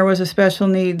enough that there was a special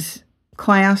needs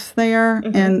class there,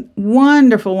 Mm-hmm. and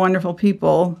wonderful, wonderful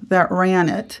people that ran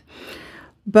it.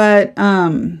 But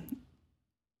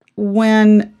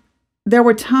when there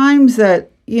were times that,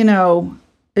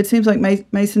 it seems like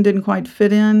Mason didn't quite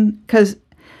fit in, because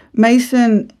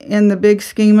Mason, in the big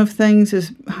scheme of things,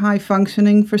 is high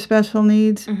functioning for special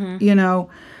needs,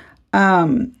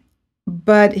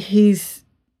 but he's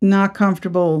not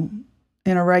comfortable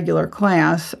in a regular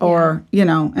class or,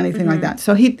 anything like that.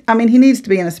 So he needs to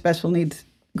be in a special needs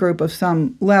group of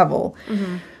some level.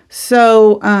 Mm-hmm.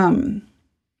 So,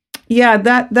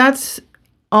 that's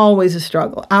always a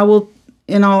struggle. I will,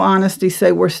 in all honesty,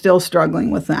 say we're still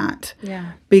struggling with that.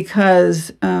 Yeah.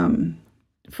 Because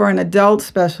for an adult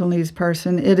special needs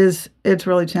person, it's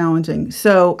really challenging.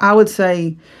 So I would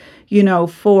say,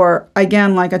 for,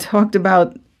 again, like I talked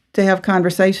about, to have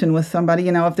conversation with somebody,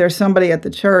 if there's somebody at the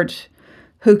church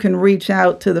who can reach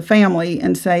out to the family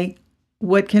and say,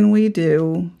 what can we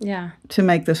do to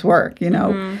make this work,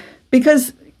 Mm-hmm.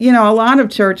 Because, a lot of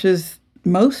churches,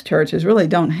 most churches really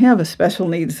don't have a special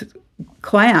needs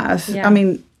class. Yeah. I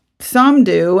mean, some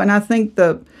do, and I think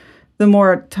the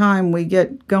more time we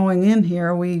get going in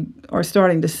here, we are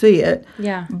starting to see it.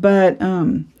 Yeah. But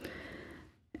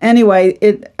anyway,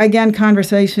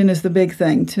 conversation is the big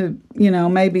thing. To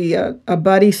maybe a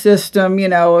buddy system.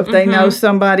 If they know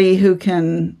somebody who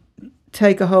can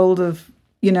take a hold of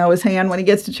his hand when he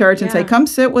gets to church and say, "Come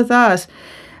sit with us."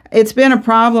 It's been a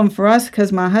problem for us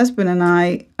because my husband and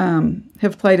I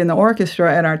have played in the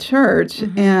orchestra at our church,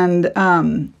 and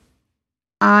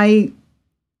I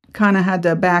kind of had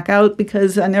to back out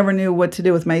because I never knew what to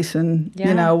do with Mason,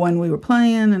 when we were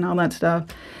playing and all that stuff.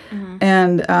 Mm-hmm.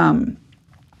 And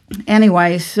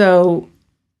anyway, so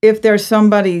if there's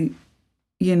somebody,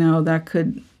 that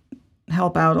could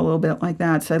help out a little bit like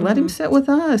that, say, let him sit with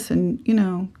us and,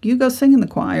 you go sing in the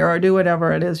choir or do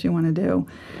whatever it is you want to do.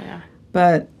 Yeah.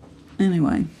 But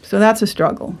anyway, so that's a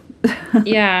struggle.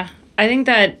 Yeah. I think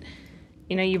that,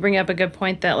 you bring up a good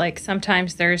point that, like,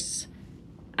 sometimes there's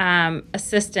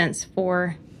assistance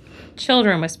for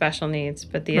children with special needs,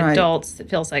 but the adults, it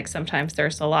feels like sometimes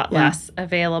there's a lot less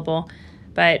available.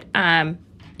 But, the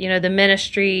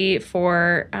ministry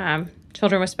for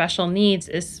children with special needs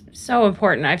is so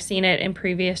important. I've seen it in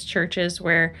previous churches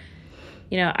where,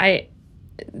 like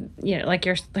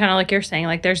you're saying,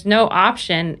 like, there's no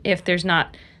option if there's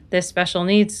not this special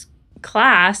needs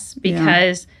class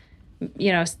because,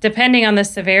 depending on the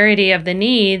severity of the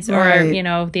needs or,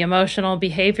 the emotional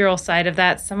behavioral side of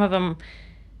that, some of them,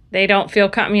 they don't feel,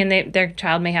 their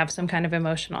child may have some kind of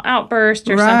emotional outburst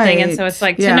or something. And so it's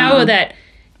like to know that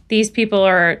these people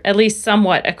are at least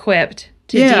somewhat equipped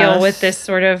to deal with this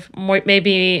sort of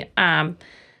maybe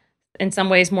in some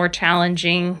ways more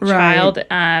challenging child,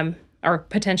 or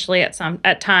potentially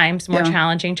at times more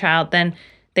challenging child, then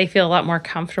they feel a lot more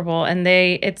comfortable, and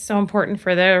it's so important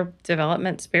for their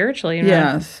development spiritually.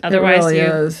 Yes, otherwise it really you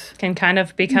is. can kind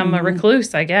of become a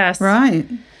recluse, I guess. Right,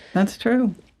 that's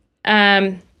true.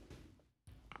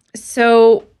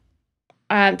 So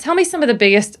tell me some of the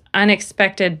biggest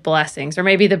unexpected blessings, or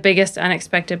maybe the biggest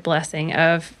unexpected blessing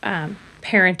of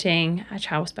parenting a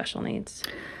child with special needs.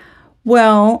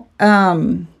 Well,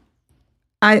 I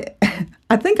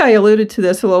think I alluded to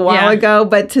this a little while ago,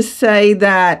 but to say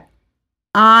that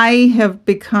I have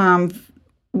become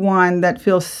one that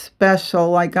feels special,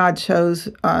 like God chose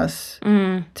us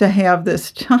to have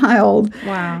this child.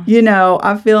 Wow.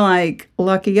 I feel like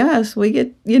lucky us, we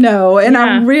get, and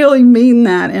I really mean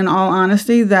that in all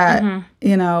honesty, that,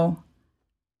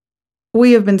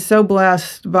 we have been so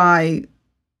blessed by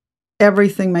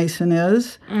everything Mason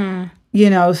is,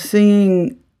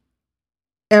 seeing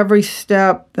every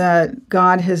step that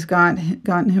God has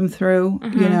gotten him through,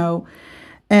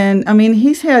 And,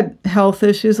 he's had health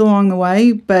issues along the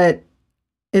way, but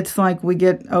it's like we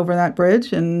get over that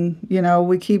bridge and,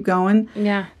 we keep going.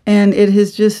 Yeah. And it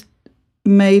has just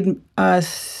made us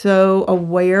so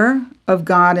aware of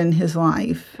God in his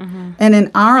life and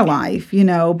in our life,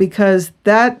 because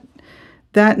that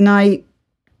night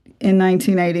in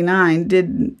 1989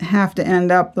 didn't have to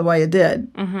end up the way it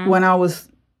did. When I was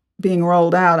being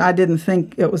rolled out, I didn't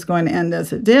think it was going to end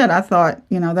as it did. I thought,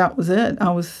 that was it.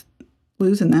 I was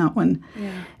losing that one.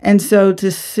 Yeah. And so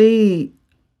to see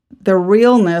the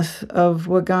realness of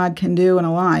what God can do in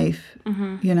a life,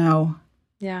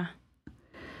 Yeah.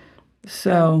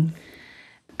 So.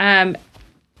 And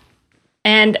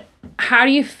how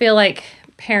do you feel like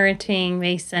parenting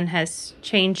Mason has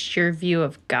changed your view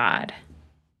of God?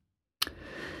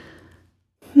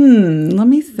 Let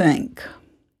me think.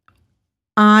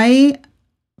 I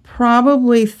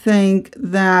probably think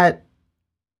that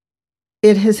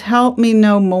it has helped me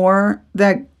know more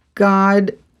that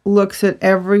God looks at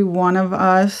every one of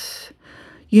us,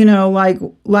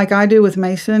 like I do with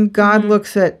Mason. God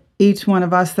looks at each one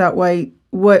of us that way,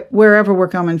 wherever we're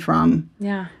coming from.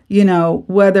 Yeah.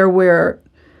 Whether we're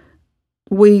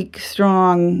weak,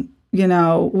 strong,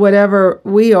 whatever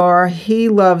we are, he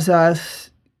loves us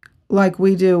like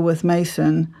we do with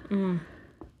Mason.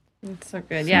 That's so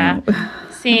good. Yeah.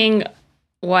 Seeing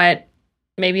what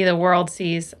maybe the world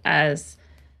sees as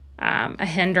a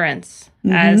hindrance,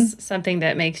 as something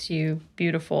that makes you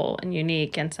beautiful and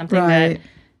unique, and something that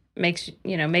makes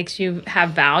you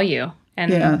have value.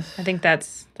 And I think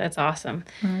that's awesome.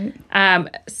 Right.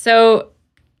 So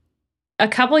a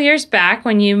couple years back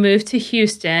when you moved to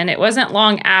Houston, it wasn't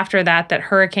long after that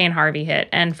Hurricane Harvey hit.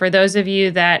 And for those of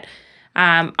you that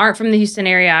aren't from the Houston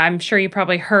area, I'm sure you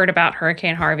probably heard about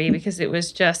Hurricane Harvey because it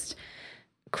was just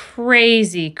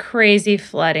crazy, crazy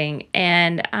flooding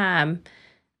and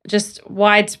just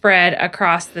widespread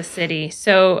across the city.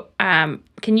 So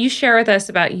can you share with us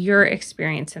about your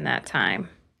experience in that time?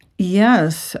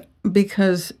 Yes,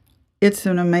 because it's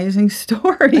an amazing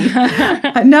story.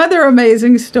 Another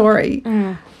amazing story.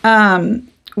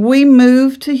 We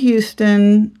moved to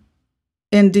Houston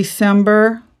in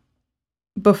December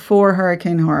before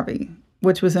Hurricane Harvey,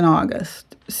 which was in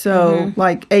August. So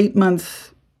like 8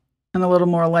 months and a little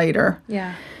more later.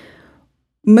 Yeah.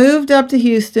 Moved up to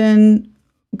Houston,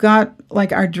 got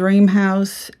like our dream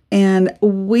house, and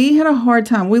we had a hard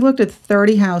time. We looked at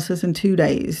 30 houses in 2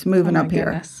 days moving up here.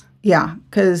 Goodness. Yeah,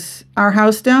 because our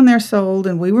house down there sold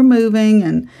and we were moving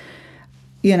and,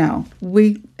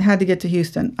 we had to get to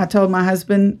Houston. I told my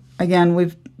husband, again,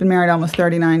 we've been married almost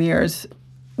 39 years.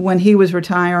 When he was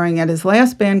retiring at his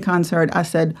last band concert, I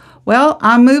said, well,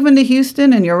 I'm moving to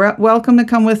Houston and you're welcome to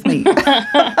come with me.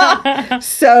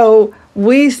 So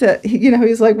we said,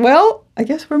 he's like, well, I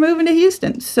guess we're moving to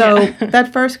Houston. So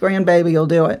that first grandbaby will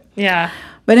do it. Yeah.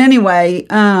 But anyway,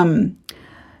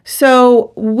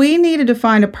 so we needed to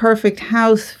find a perfect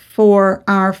house for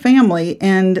our family.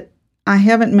 And I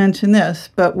haven't mentioned this,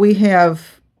 but we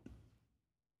have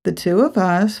the two of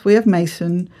us. We have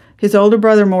Mason. His older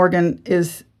brother, Morgan,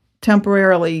 is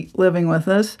temporarily living with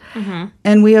us.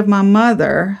 And we have my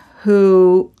mother,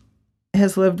 who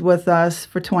has lived with us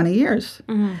for 20 years.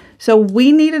 So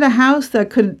we needed a house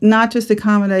that could not just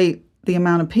accommodate the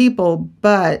amount of people,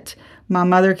 but my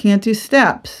mother can't do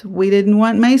steps. We didn't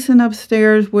want Mason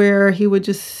upstairs where he would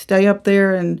just stay up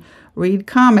there and read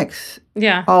comics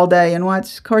all day and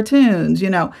watch cartoons,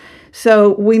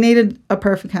 So we needed a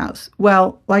perfect house.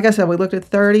 Well, like I said, we looked at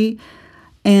 30,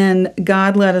 and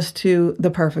God led us to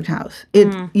the perfect house.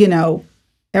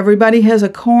 Everybody has a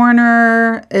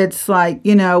corner. It's like,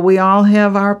 we all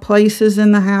have our places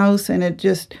in the house, and it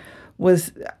just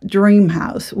was dream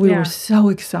house. We were so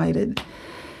excited.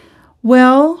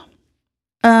 Well,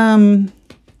 8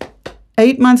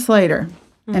 months later,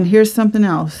 and here's something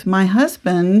else. My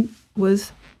husband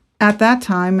was, at that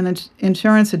time, an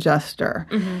insurance adjuster.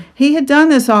 He had done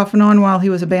this off and on while he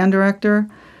was a band director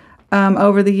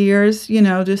over the years,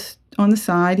 just on the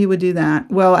side, he would do that.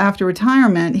 Well, after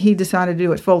retirement, he decided to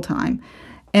do it full time.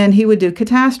 And he would do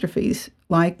catastrophes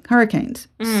like hurricanes.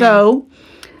 So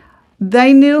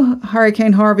they knew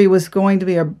Hurricane Harvey was going to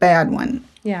be a bad one.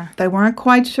 Yeah. They weren't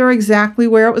quite sure exactly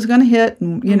where it was going to hit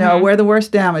and, where the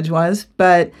worst damage was.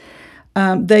 But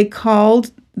they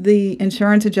called the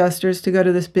insurance adjusters to go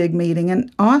to this big meeting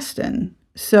in Austin.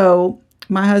 So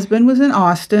my husband was in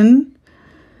Austin.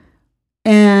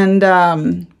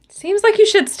 And seems like you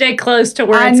should stay close to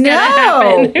where it's going to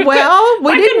happen. Well,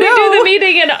 we didn't know. Why couldn't we do the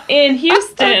meeting in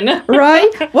Houston?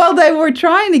 Right? Well, they were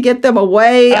trying to get them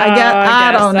away.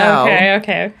 I don't know.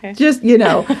 Okay. Just,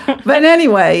 But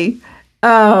anyway,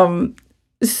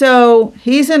 so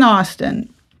he's in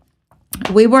Austin.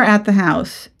 We were at the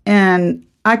house, and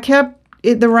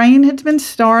the rain had been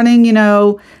starting,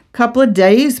 a couple of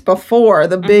days before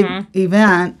the big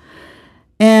event.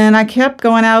 And I kept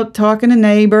going out talking to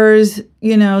neighbors,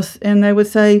 and they would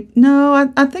say,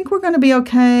 no, I think we're going to be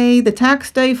okay. The tax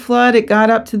day flood, it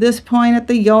got up to this point at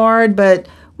the yard, but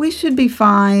we should be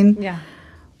fine. Yeah.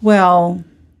 Well,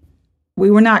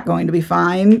 we were not going to be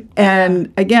fine.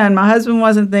 And again, my husband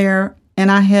wasn't there,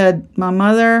 and I had my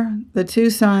mother, the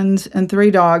 2 sons, and 3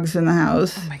 dogs in the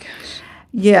house. Oh, my gosh.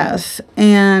 Yes.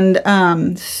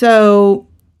 And so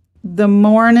the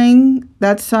morning,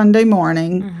 that Sunday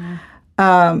morning,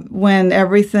 when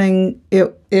everything,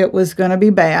 it was going to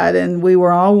be bad, and we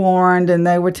were all warned, and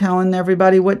they were telling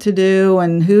everybody what to do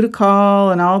and who to call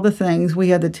and all the things. We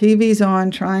had the TVs on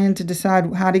trying to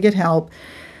decide how to get help.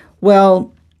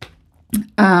 Well,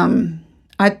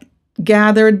 I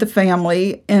gathered the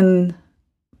family in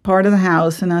part of the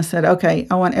house, and I said, okay,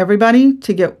 I want everybody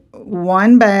to get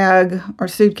one bag or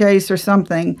suitcase or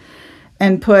something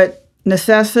and put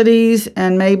necessities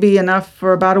and maybe enough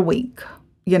for about a week.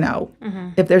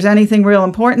 If there's anything real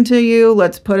important to you,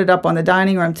 let's put it up on the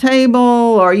dining room table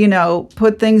or,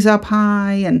 put things up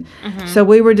high. And so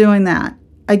we were doing that.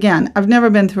 Again, I've never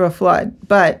been through a flood,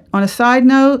 but on a side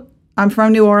note, I'm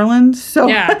from New Orleans, so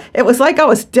it was like I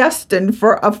was destined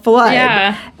for a flood.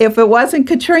 Yeah. If it wasn't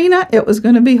Katrina, it was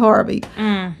going to be Harvey.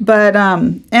 But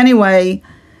anyway,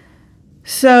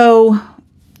 so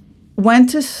went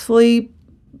to sleep.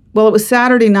 Well, it was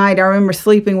Saturday night. I remember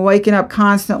waking up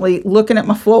constantly, looking at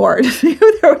my floor to see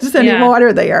if there was any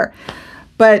water there.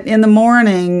 But in the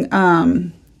morning,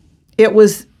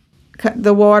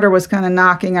 the water was kind of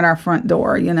knocking at our front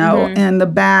door, and the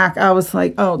back, I was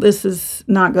like, oh, this is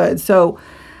not good. So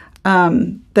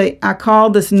I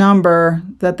called this number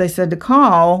that they said to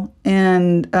call,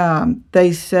 and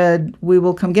they said, we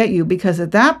will come get you. Because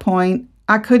at that point,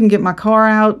 I couldn't get my car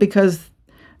out because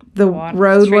the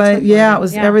roadway,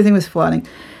 everything was flooding.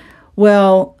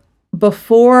 Well,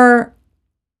 before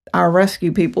our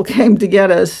rescue people came to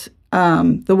get us,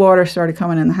 the water started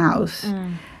coming in the house.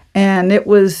 And it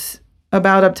was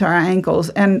about up to our ankles.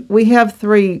 And we have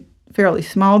 3 fairly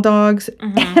small dogs.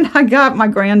 And I got my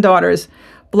granddaughter's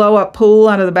blow-up pool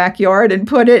out of the backyard and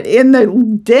put it in the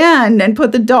den and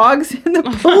put the dogs in the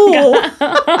pool.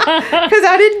 Because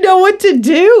I didn't know what to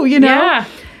do, Yeah.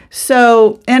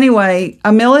 So anyway,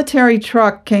 a military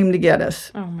truck came to get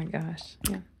us. Oh, my gosh.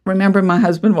 Yeah. Remember, my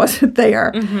husband wasn't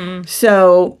there.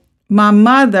 So my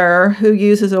mother, who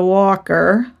uses a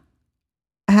walker,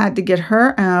 had to get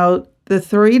her out, the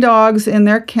 3 dogs in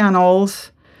their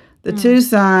kennels, the 2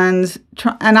 sons,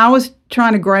 and I was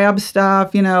trying to grab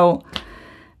stuff, in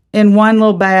one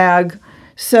little bag.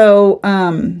 So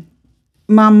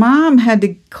my mom had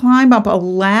to climb up a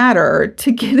ladder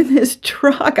to get in this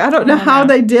truck. I don't know how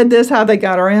they did this, how they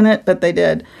got her in it, but they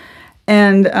did.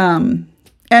 And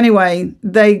anyway,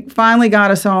 they finally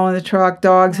got us all in the truck,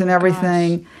 dogs and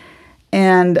everything. Gosh.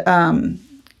 And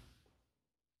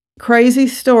crazy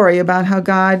story about how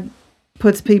God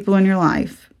puts people in your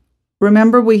life.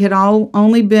 Remember, we had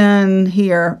only been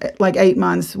here like 8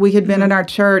 months. We had been in our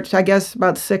church, I guess,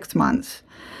 about 6 months.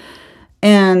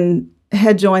 And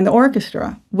had joined the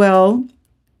orchestra. Well,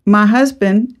 my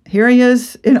husband, here he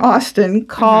is in Austin,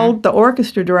 called the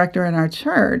orchestra director in our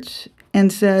church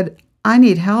and said, I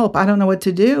need help. I don't know what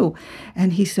to do.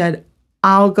 And he said,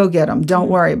 I'll go get them. Don't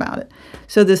worry about it.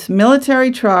 So this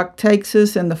military truck takes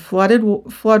us in the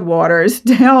flood waters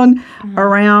down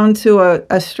around to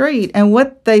a street. And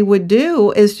what they would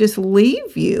do is just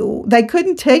leave you. They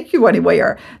couldn't take you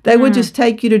anywhere. They would just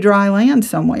take you to dry land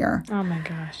somewhere. Oh, my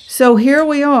gosh. So here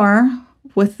we are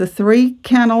with the 3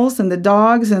 kennels and the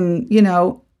dogs and,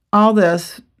 all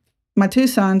this. My 2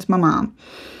 sons, my mom.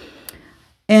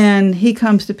 And he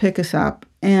comes to pick us up.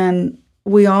 And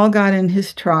we all got in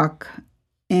his truck.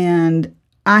 And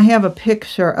I have a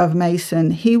picture of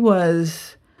Mason. He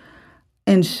was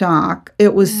in shock.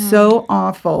 It was so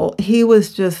awful. He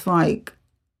was just like,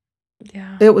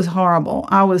 it was horrible.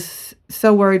 I was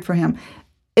so worried for him.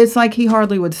 It's like he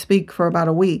hardly would speak for about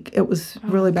a week. It was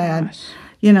really bad,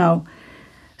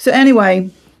 So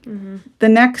anyway, the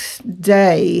next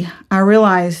day, I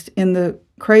realized in the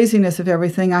craziness of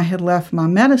everything, I had left my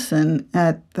medicine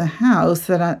at the house,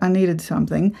 that I needed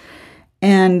something.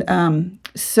 And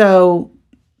so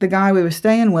the guy we were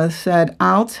staying with said,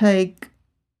 I'll take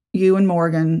you and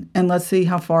Morgan and let's see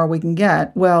how far we can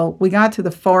get. Well, we got to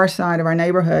the far side of our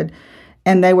neighborhood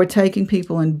and they were taking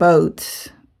people in boats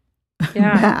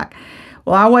back.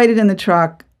 Well, I waited in the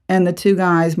truck and the 2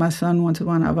 guys, my son was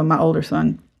one of them, my older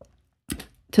son,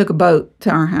 took a boat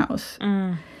to our house.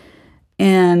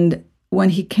 And when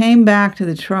he came back to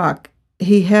the truck,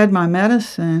 he had my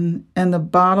medicine and the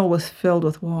bottle was filled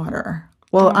with water.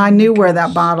 Well, I knew where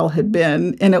that bottle had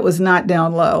been, and it was not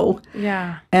down low.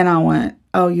 Yeah. And I went,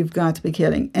 oh, you've got to be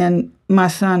kidding. And my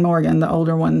son, Morgan, the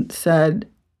older one, said,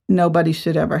 nobody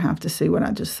should ever have to see what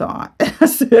I just saw. I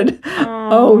said,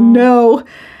 oh, no.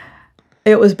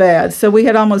 It was bad. So we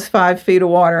had almost 5 feet of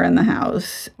water in the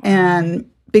house. And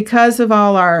because of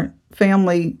all our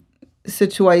family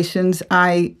situations,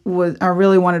 I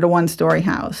really wanted a 1-story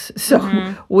house.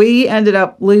 So we ended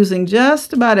up losing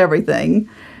just about everything.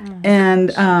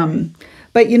 And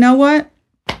but you know what?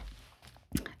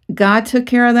 God took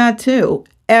care of that too,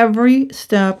 every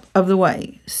step of the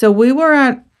way. So we were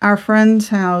at our friend's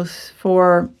house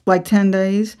for like 10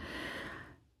 days.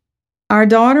 Our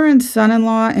daughter and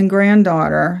son-in-law and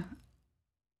granddaughter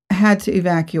had to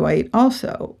evacuate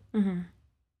also.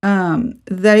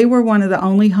 they were one of the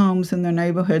only homes in their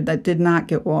neighborhood that did not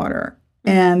get water.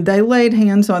 And they laid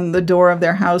hands on the door of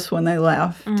their house when they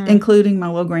left, including my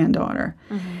little granddaughter,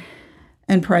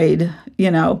 and prayed,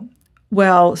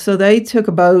 Well, so they took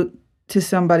a boat to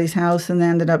somebody's house and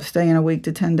ended up staying a week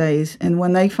to 10 days. And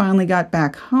when they finally got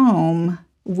back home,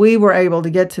 we were able to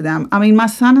get to them. I mean, my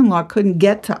son-in-law couldn't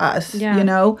get to us,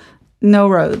 no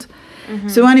roads.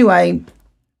 So anyway,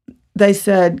 they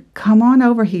said, come on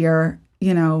over here.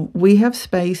 We have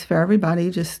space for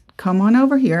everybody. Just come on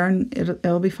over here and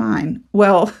it'll be fine.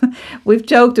 Well, we've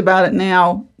joked about it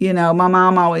now. My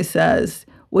mom always says,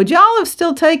 would y'all have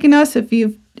still taken us if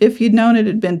you'd known it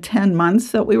had been 10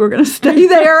 months that we were going to stay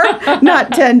there,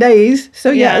 not 10 days.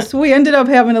 So yes, we ended up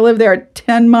having to live there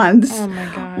 10 months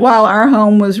while our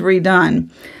home was redone.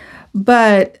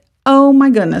 But, oh my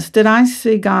goodness, did I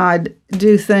see God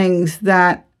do things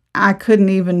that I couldn't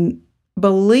even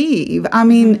believe. I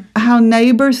mean, how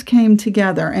neighbors came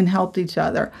together and helped each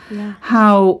other. Yeah.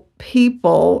 How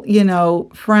people,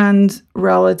 friends,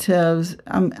 relatives,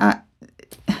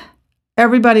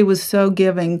 everybody was so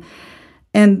giving.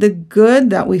 And the good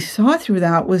that we saw through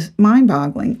that was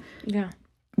mind-boggling. Yeah.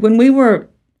 When we were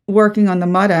working on the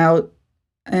mud out,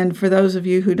 and for those of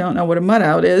you who don't know what a mud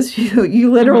out is,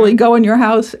 you literally go in your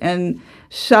house and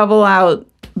shovel out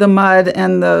the mud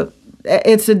and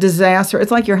it's a disaster. It's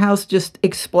like your house just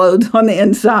explodes on the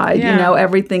inside. Yeah.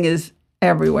 Everything is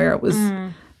everywhere. It was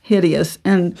hideous.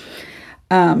 And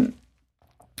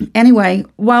anyway,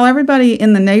 while everybody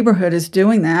in the neighborhood is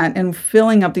doing that and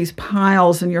filling up these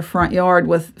piles in your front yard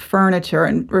with furniture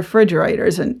and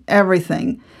refrigerators and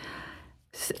everything,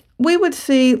 we would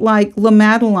see like La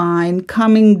Madeline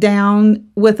coming down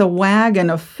with a wagon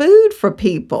of food for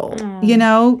people,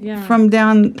 from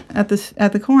down at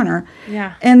the corner.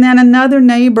 Yeah. And then another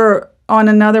neighbor on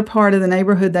another part of the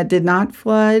neighborhood that did not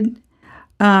flood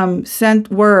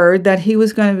sent word that he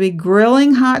was going to be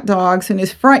grilling hot dogs in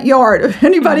his front yard if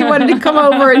anybody wanted to come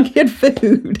over and get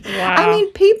food. Wow. I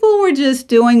mean, people were just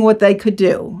doing what they could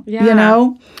do,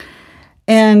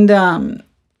 And,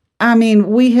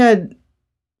 we had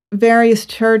various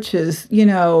churches,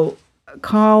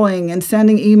 calling and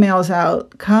sending emails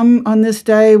out. Come on this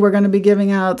day, we're going to be giving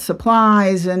out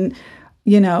supplies and,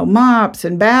 mops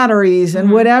and batteries and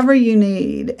whatever you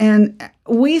need. And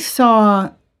we saw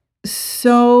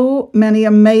so many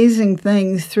amazing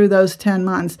things through those 10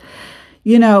 months,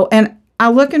 and I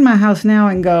look in my house now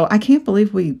and go, I can't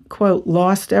believe we, quote,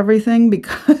 lost everything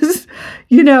because,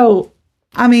 we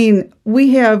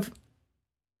have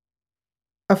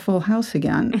a full house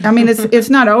again. I mean, it's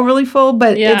not overly full,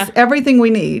 but it's everything we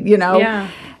need, Yeah.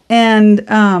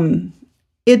 And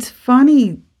it's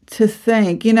funny to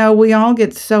think, we all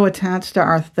get so attached to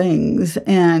our things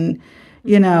and,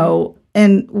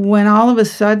 and when all of a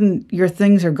sudden your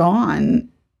things are gone,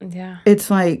 it's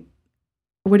like,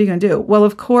 what are you going to do? Well,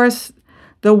 of course,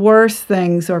 the worst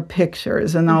things are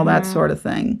pictures and all that sort of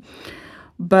thing.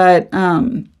 But,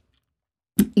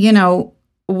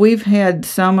 we've had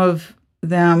some of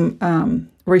them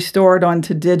restored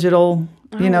onto digital,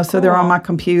 so they're on my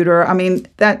computer. I mean,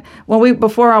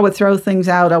 before I would throw things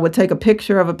out, I would take a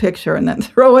picture of a picture and then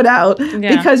throw it out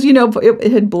because,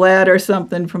 it had bled or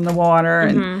something from the water.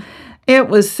 And it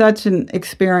was such an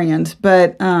experience.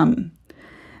 But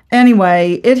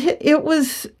anyway, it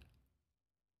was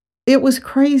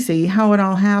crazy how it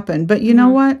all happened. But you know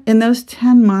what? In those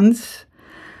 10 months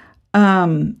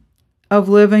of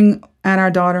living at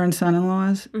our daughter and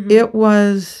son-in-law's, it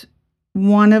was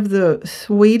one of the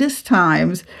sweetest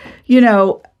times.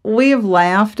 We have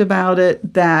laughed about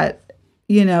it that,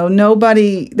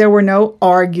 there were no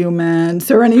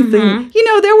arguments or anything.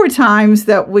 There were times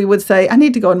that we would say, I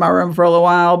need to go in my room for a little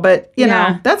while, but,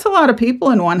 that's a lot of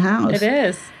people in one house. It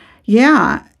is.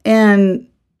 Yeah. And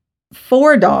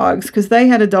 4 dogs, because they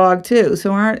had a dog too.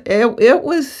 So it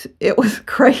was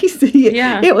crazy.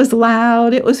 Yeah. It was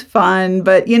loud. It was fun.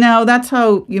 But, that's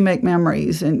how you make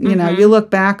memories. And, you look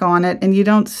back on it and you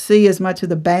don't see as much of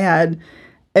the bad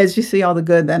as you see all the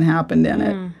good that happened in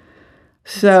it.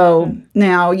 So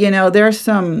now, there's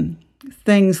some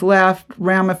things left,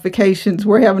 ramifications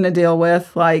we're having to deal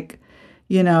with. Like,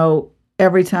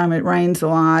 every time it rains a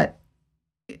lot,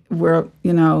 we're,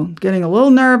 getting a little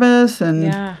nervous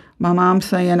and my mom's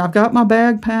saying, I've got my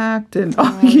bag packed and,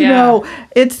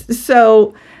 it's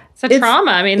so... It's a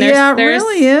trauma. I mean, there's it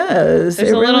really is.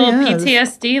 There's a little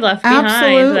PTSD left behind.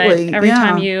 Absolutely. That every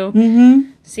time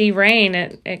you see rain,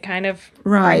 it kind of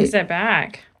brings it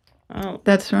back. Oh.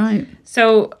 That's right.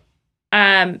 So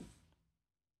I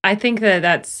think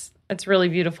that's really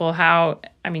beautiful how,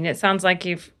 it sounds like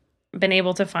you've been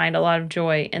able to find a lot of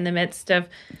joy in the midst of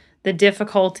the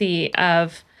difficulty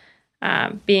of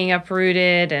being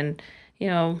uprooted and,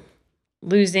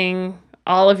 losing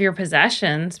all of your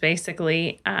possessions,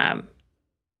 basically. And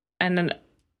then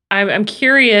I'm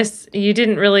curious, you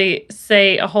didn't really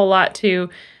say a whole lot to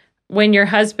when you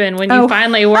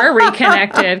finally were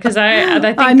reconnected, because I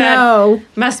think that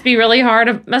must be really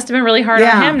hard. Must have been really hard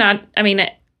on him.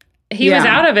 He was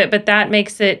out of it, but that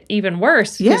makes it even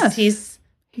worse. Yes. He's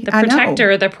the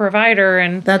protector, the provider.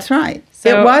 And that's right.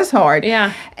 So, it was hard.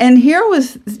 Yeah. And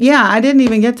I didn't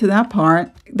even get to that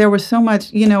part. There was so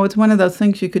much, it's one of those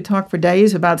things you could talk for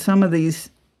days about some of these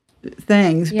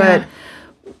things, but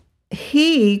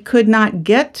he could not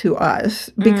get to us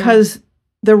because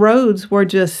the roads were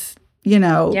just,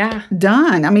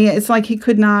 done. It's like he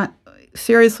could not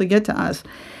seriously get to us.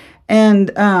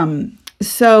 And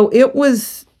so it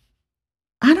was,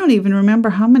 I don't even remember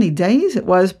how many days it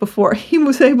was before he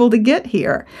was able to get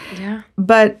here. Yeah.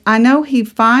 But I know he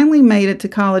finally made it to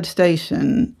College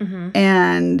Station.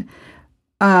 And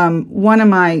one of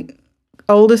my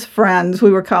oldest friends, we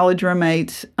were college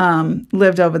roommates,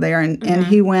 lived over there, and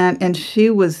he went, and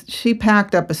she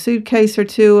packed up a suitcase or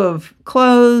two of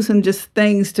clothes and just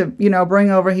things to,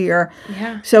 bring over here.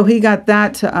 Yeah. So he got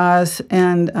that to us,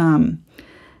 and,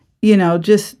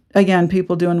 just, again,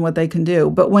 people doing what they can do.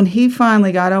 But when he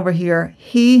finally got over here,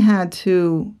 he had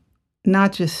to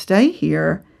not just stay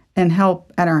here and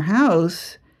help at our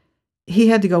house, he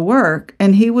had to go work,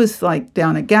 and he was like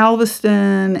down at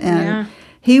Galveston, and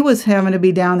he was having to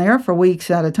be down there for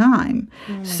weeks at a time.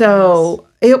 So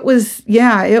it was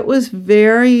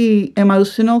very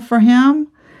emotional for him,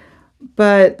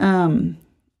 but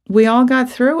we all got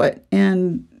through it,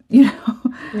 and it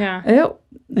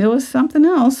was something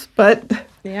else, but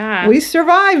we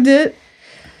survived it.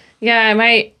 Yeah,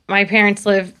 my parents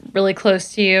live really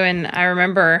close to you, and I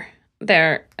remember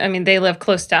they live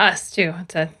close to us too.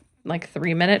 It's a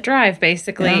 3-minute drive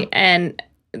basically, and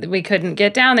we couldn't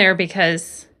get down there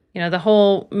because, the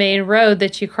whole main road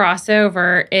that you cross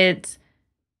over, it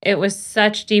was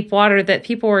such deep water that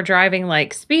people were driving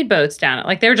like speedboats down it.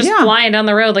 Like they were just flying down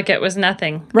the road like it was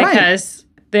nothing because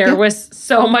there was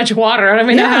so much water. I don't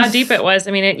even know how deep it was.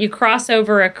 You cross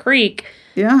over a creek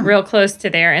real close to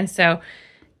there. And so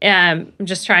I'm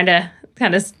just trying to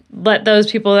kind of let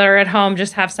those people that are at home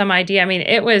just have some idea.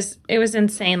 It was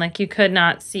insane. Like you could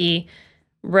not see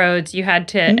roads. You had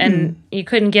to, and you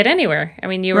couldn't get anywhere.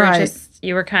 You were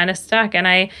you were kind of stuck. And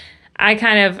I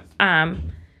kind of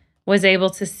was able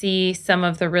to see some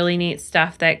of the really neat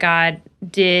stuff that God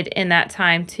did in that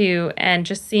time too. And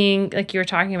just seeing, like you were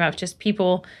talking about, just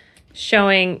people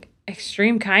showing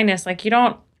extreme kindness. Like you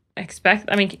don't expect,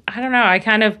 I don't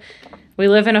know. We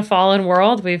live in a fallen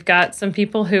world. We've got some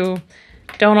people who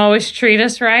don't always treat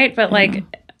us right, but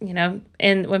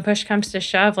and when push comes to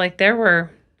shove, there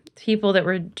were people that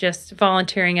were just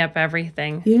volunteering up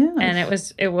everything. Yes. And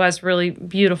it was really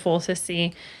beautiful to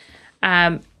see.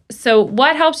 So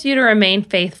what helps you to remain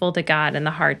faithful to God in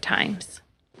the hard times?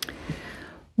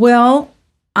 Well,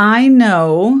 I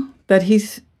know that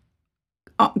He's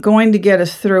going to get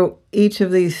us through each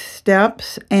of these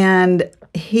steps, and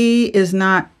He is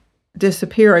not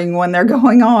disappearing when they're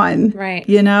going on. Right.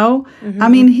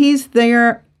 He's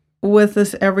there with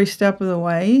us every step of the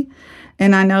way,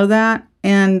 and I know that.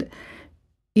 And,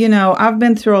 I've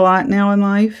been through a lot now in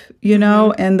life,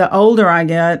 and the older I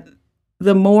get,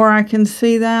 the more I can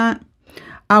see that.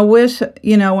 I wish,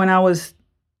 when I was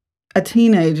a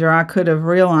teenager, I could have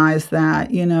realized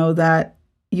that, that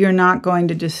you're not going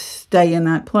to just stay in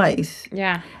that place.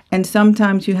 Yeah. And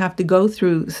sometimes you have to go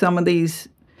through some of these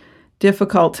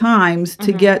difficult times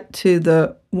to get to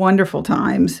the wonderful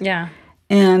times. Yeah.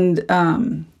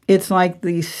 And it's like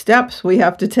these steps we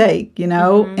have to take,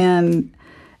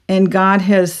 and God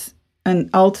has an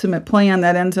ultimate plan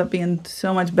that ends up being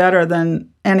so much better than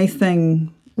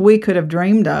anything we could have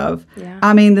dreamed of. Yeah.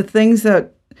 The things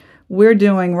that we're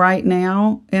doing right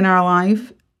now in our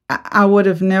life, I would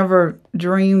have never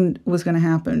dreamed was going to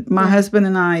happen. My husband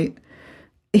and I,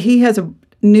 he has a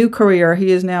new career.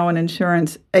 He is now an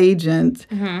insurance agent,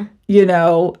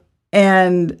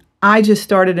 and I just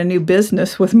started a new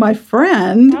business with my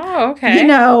friend. Oh, okay.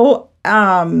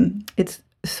 It's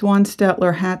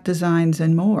Hochstetler Hat Designs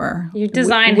and More. You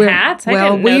design hats? We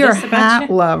are hat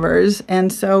lovers,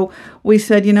 and so we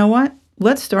said, you know what?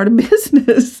 Let's start a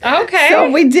business. Okay.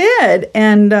 So we did,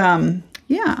 and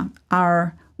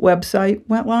our website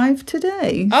went live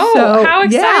today. Oh, so, how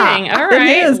exciting! All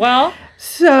right. Well,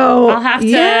 so I'll have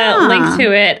to link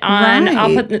to it on. Right.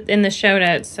 I'll put it in the show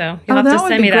notes. So you'll have to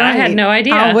send me that. I had no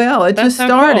idea. I will. It just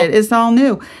started. Cool. It's all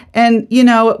new, and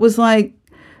it was like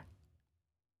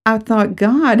I thought,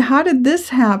 God, how did this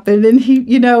happen? And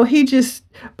he just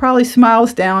probably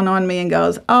smiles down on me and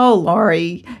goes, oh,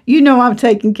 Laurie, I'm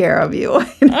taking care of you.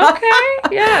 Okay.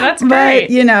 Yeah, that's great.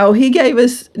 But, he gave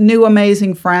us new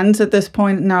amazing friends at this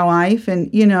point in our life.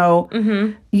 And,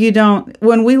 when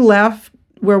we left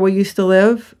where we used to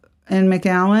live in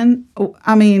McAllen,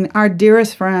 our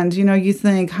dearest friends, you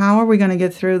think, how are we going to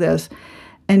get through this?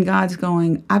 And God's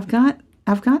going, I've got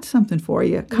something for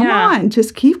you. Come on,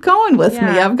 just keep going with me.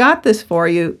 I've got this for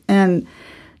you. And,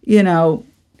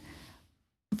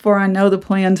 for I know the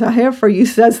plans I have for you,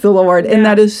 says the Lord. And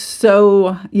that is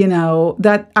so,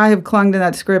 that I have clung to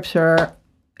that scripture,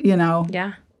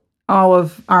 all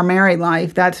of our married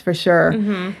life, that's for sure.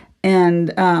 Mm-hmm.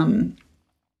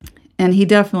 And he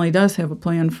definitely does have a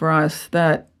plan for us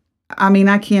that,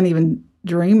 I can't even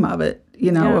dream of it,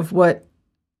 of what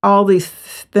all these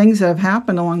things that have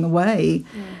happened along the way.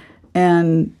 Yeah.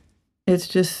 And it's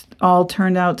just all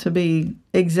turned out to be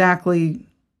exactly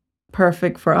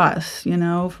perfect for us,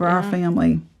 for our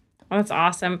family. Well, that's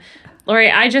awesome.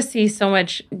 Laurie, I just see so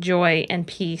much joy and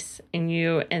peace in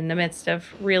you in the midst of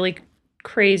really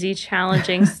crazy,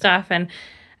 challenging stuff. And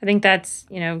I think that's,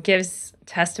 gives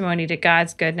testimony to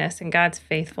God's goodness and God's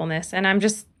faithfulness. And I'm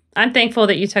thankful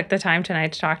that you took the time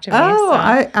tonight to talk to me.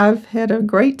 I've had a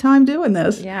great time doing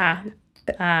this. Yeah.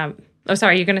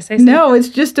 Sorry, you're going to say something? No, it's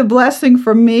just a blessing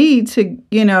for me to,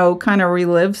 kind of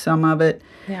relive some of it.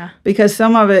 Yeah. Because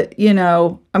some of it,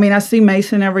 I see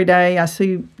Mason every day. I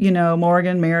see,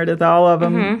 Morgan, Meredith, all of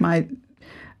them. Mm-hmm.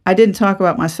 I didn't talk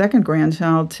about my second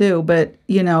grandchild too, but,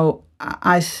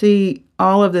 I see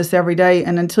all of this every day.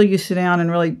 And until you sit down and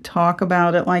really talk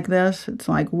about it like this, it's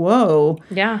like, whoa.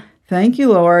 Yeah. Thank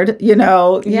you, Lord.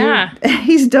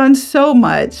 He's done so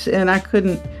much, and I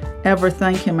couldn't ever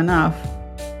thank him enough.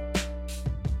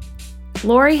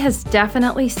 Laurie has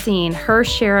definitely seen her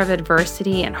share of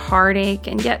adversity and heartache,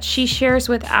 and yet she shares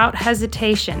without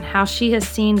hesitation how she has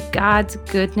seen God's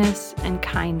goodness and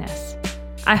kindness.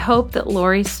 I hope that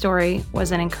Laurie's story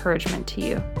was an encouragement to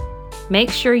you. Make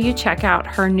sure you check out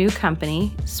her new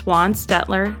company,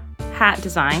 Hochstetler Hat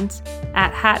Designs,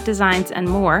 at Hat Designs and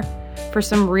More, for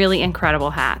some really incredible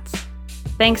hats.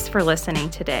 Thanks for listening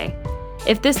today.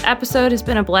 If this episode has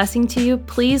been a blessing to you,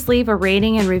 please leave a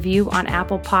rating and review on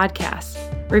Apple Podcasts.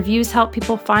 Reviews help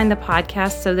people find the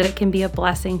podcast so that it can be a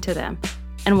blessing to them.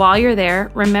 And while you're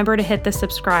there, remember to hit the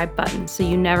subscribe button so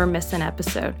you never miss an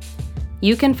episode.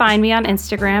 You can find me on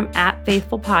Instagram at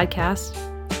Faithful Podcast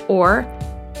or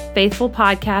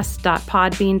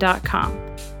faithfulpodcast.podbean.com.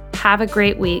 Have a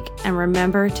great week, and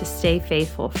remember to stay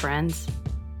faithful, friends.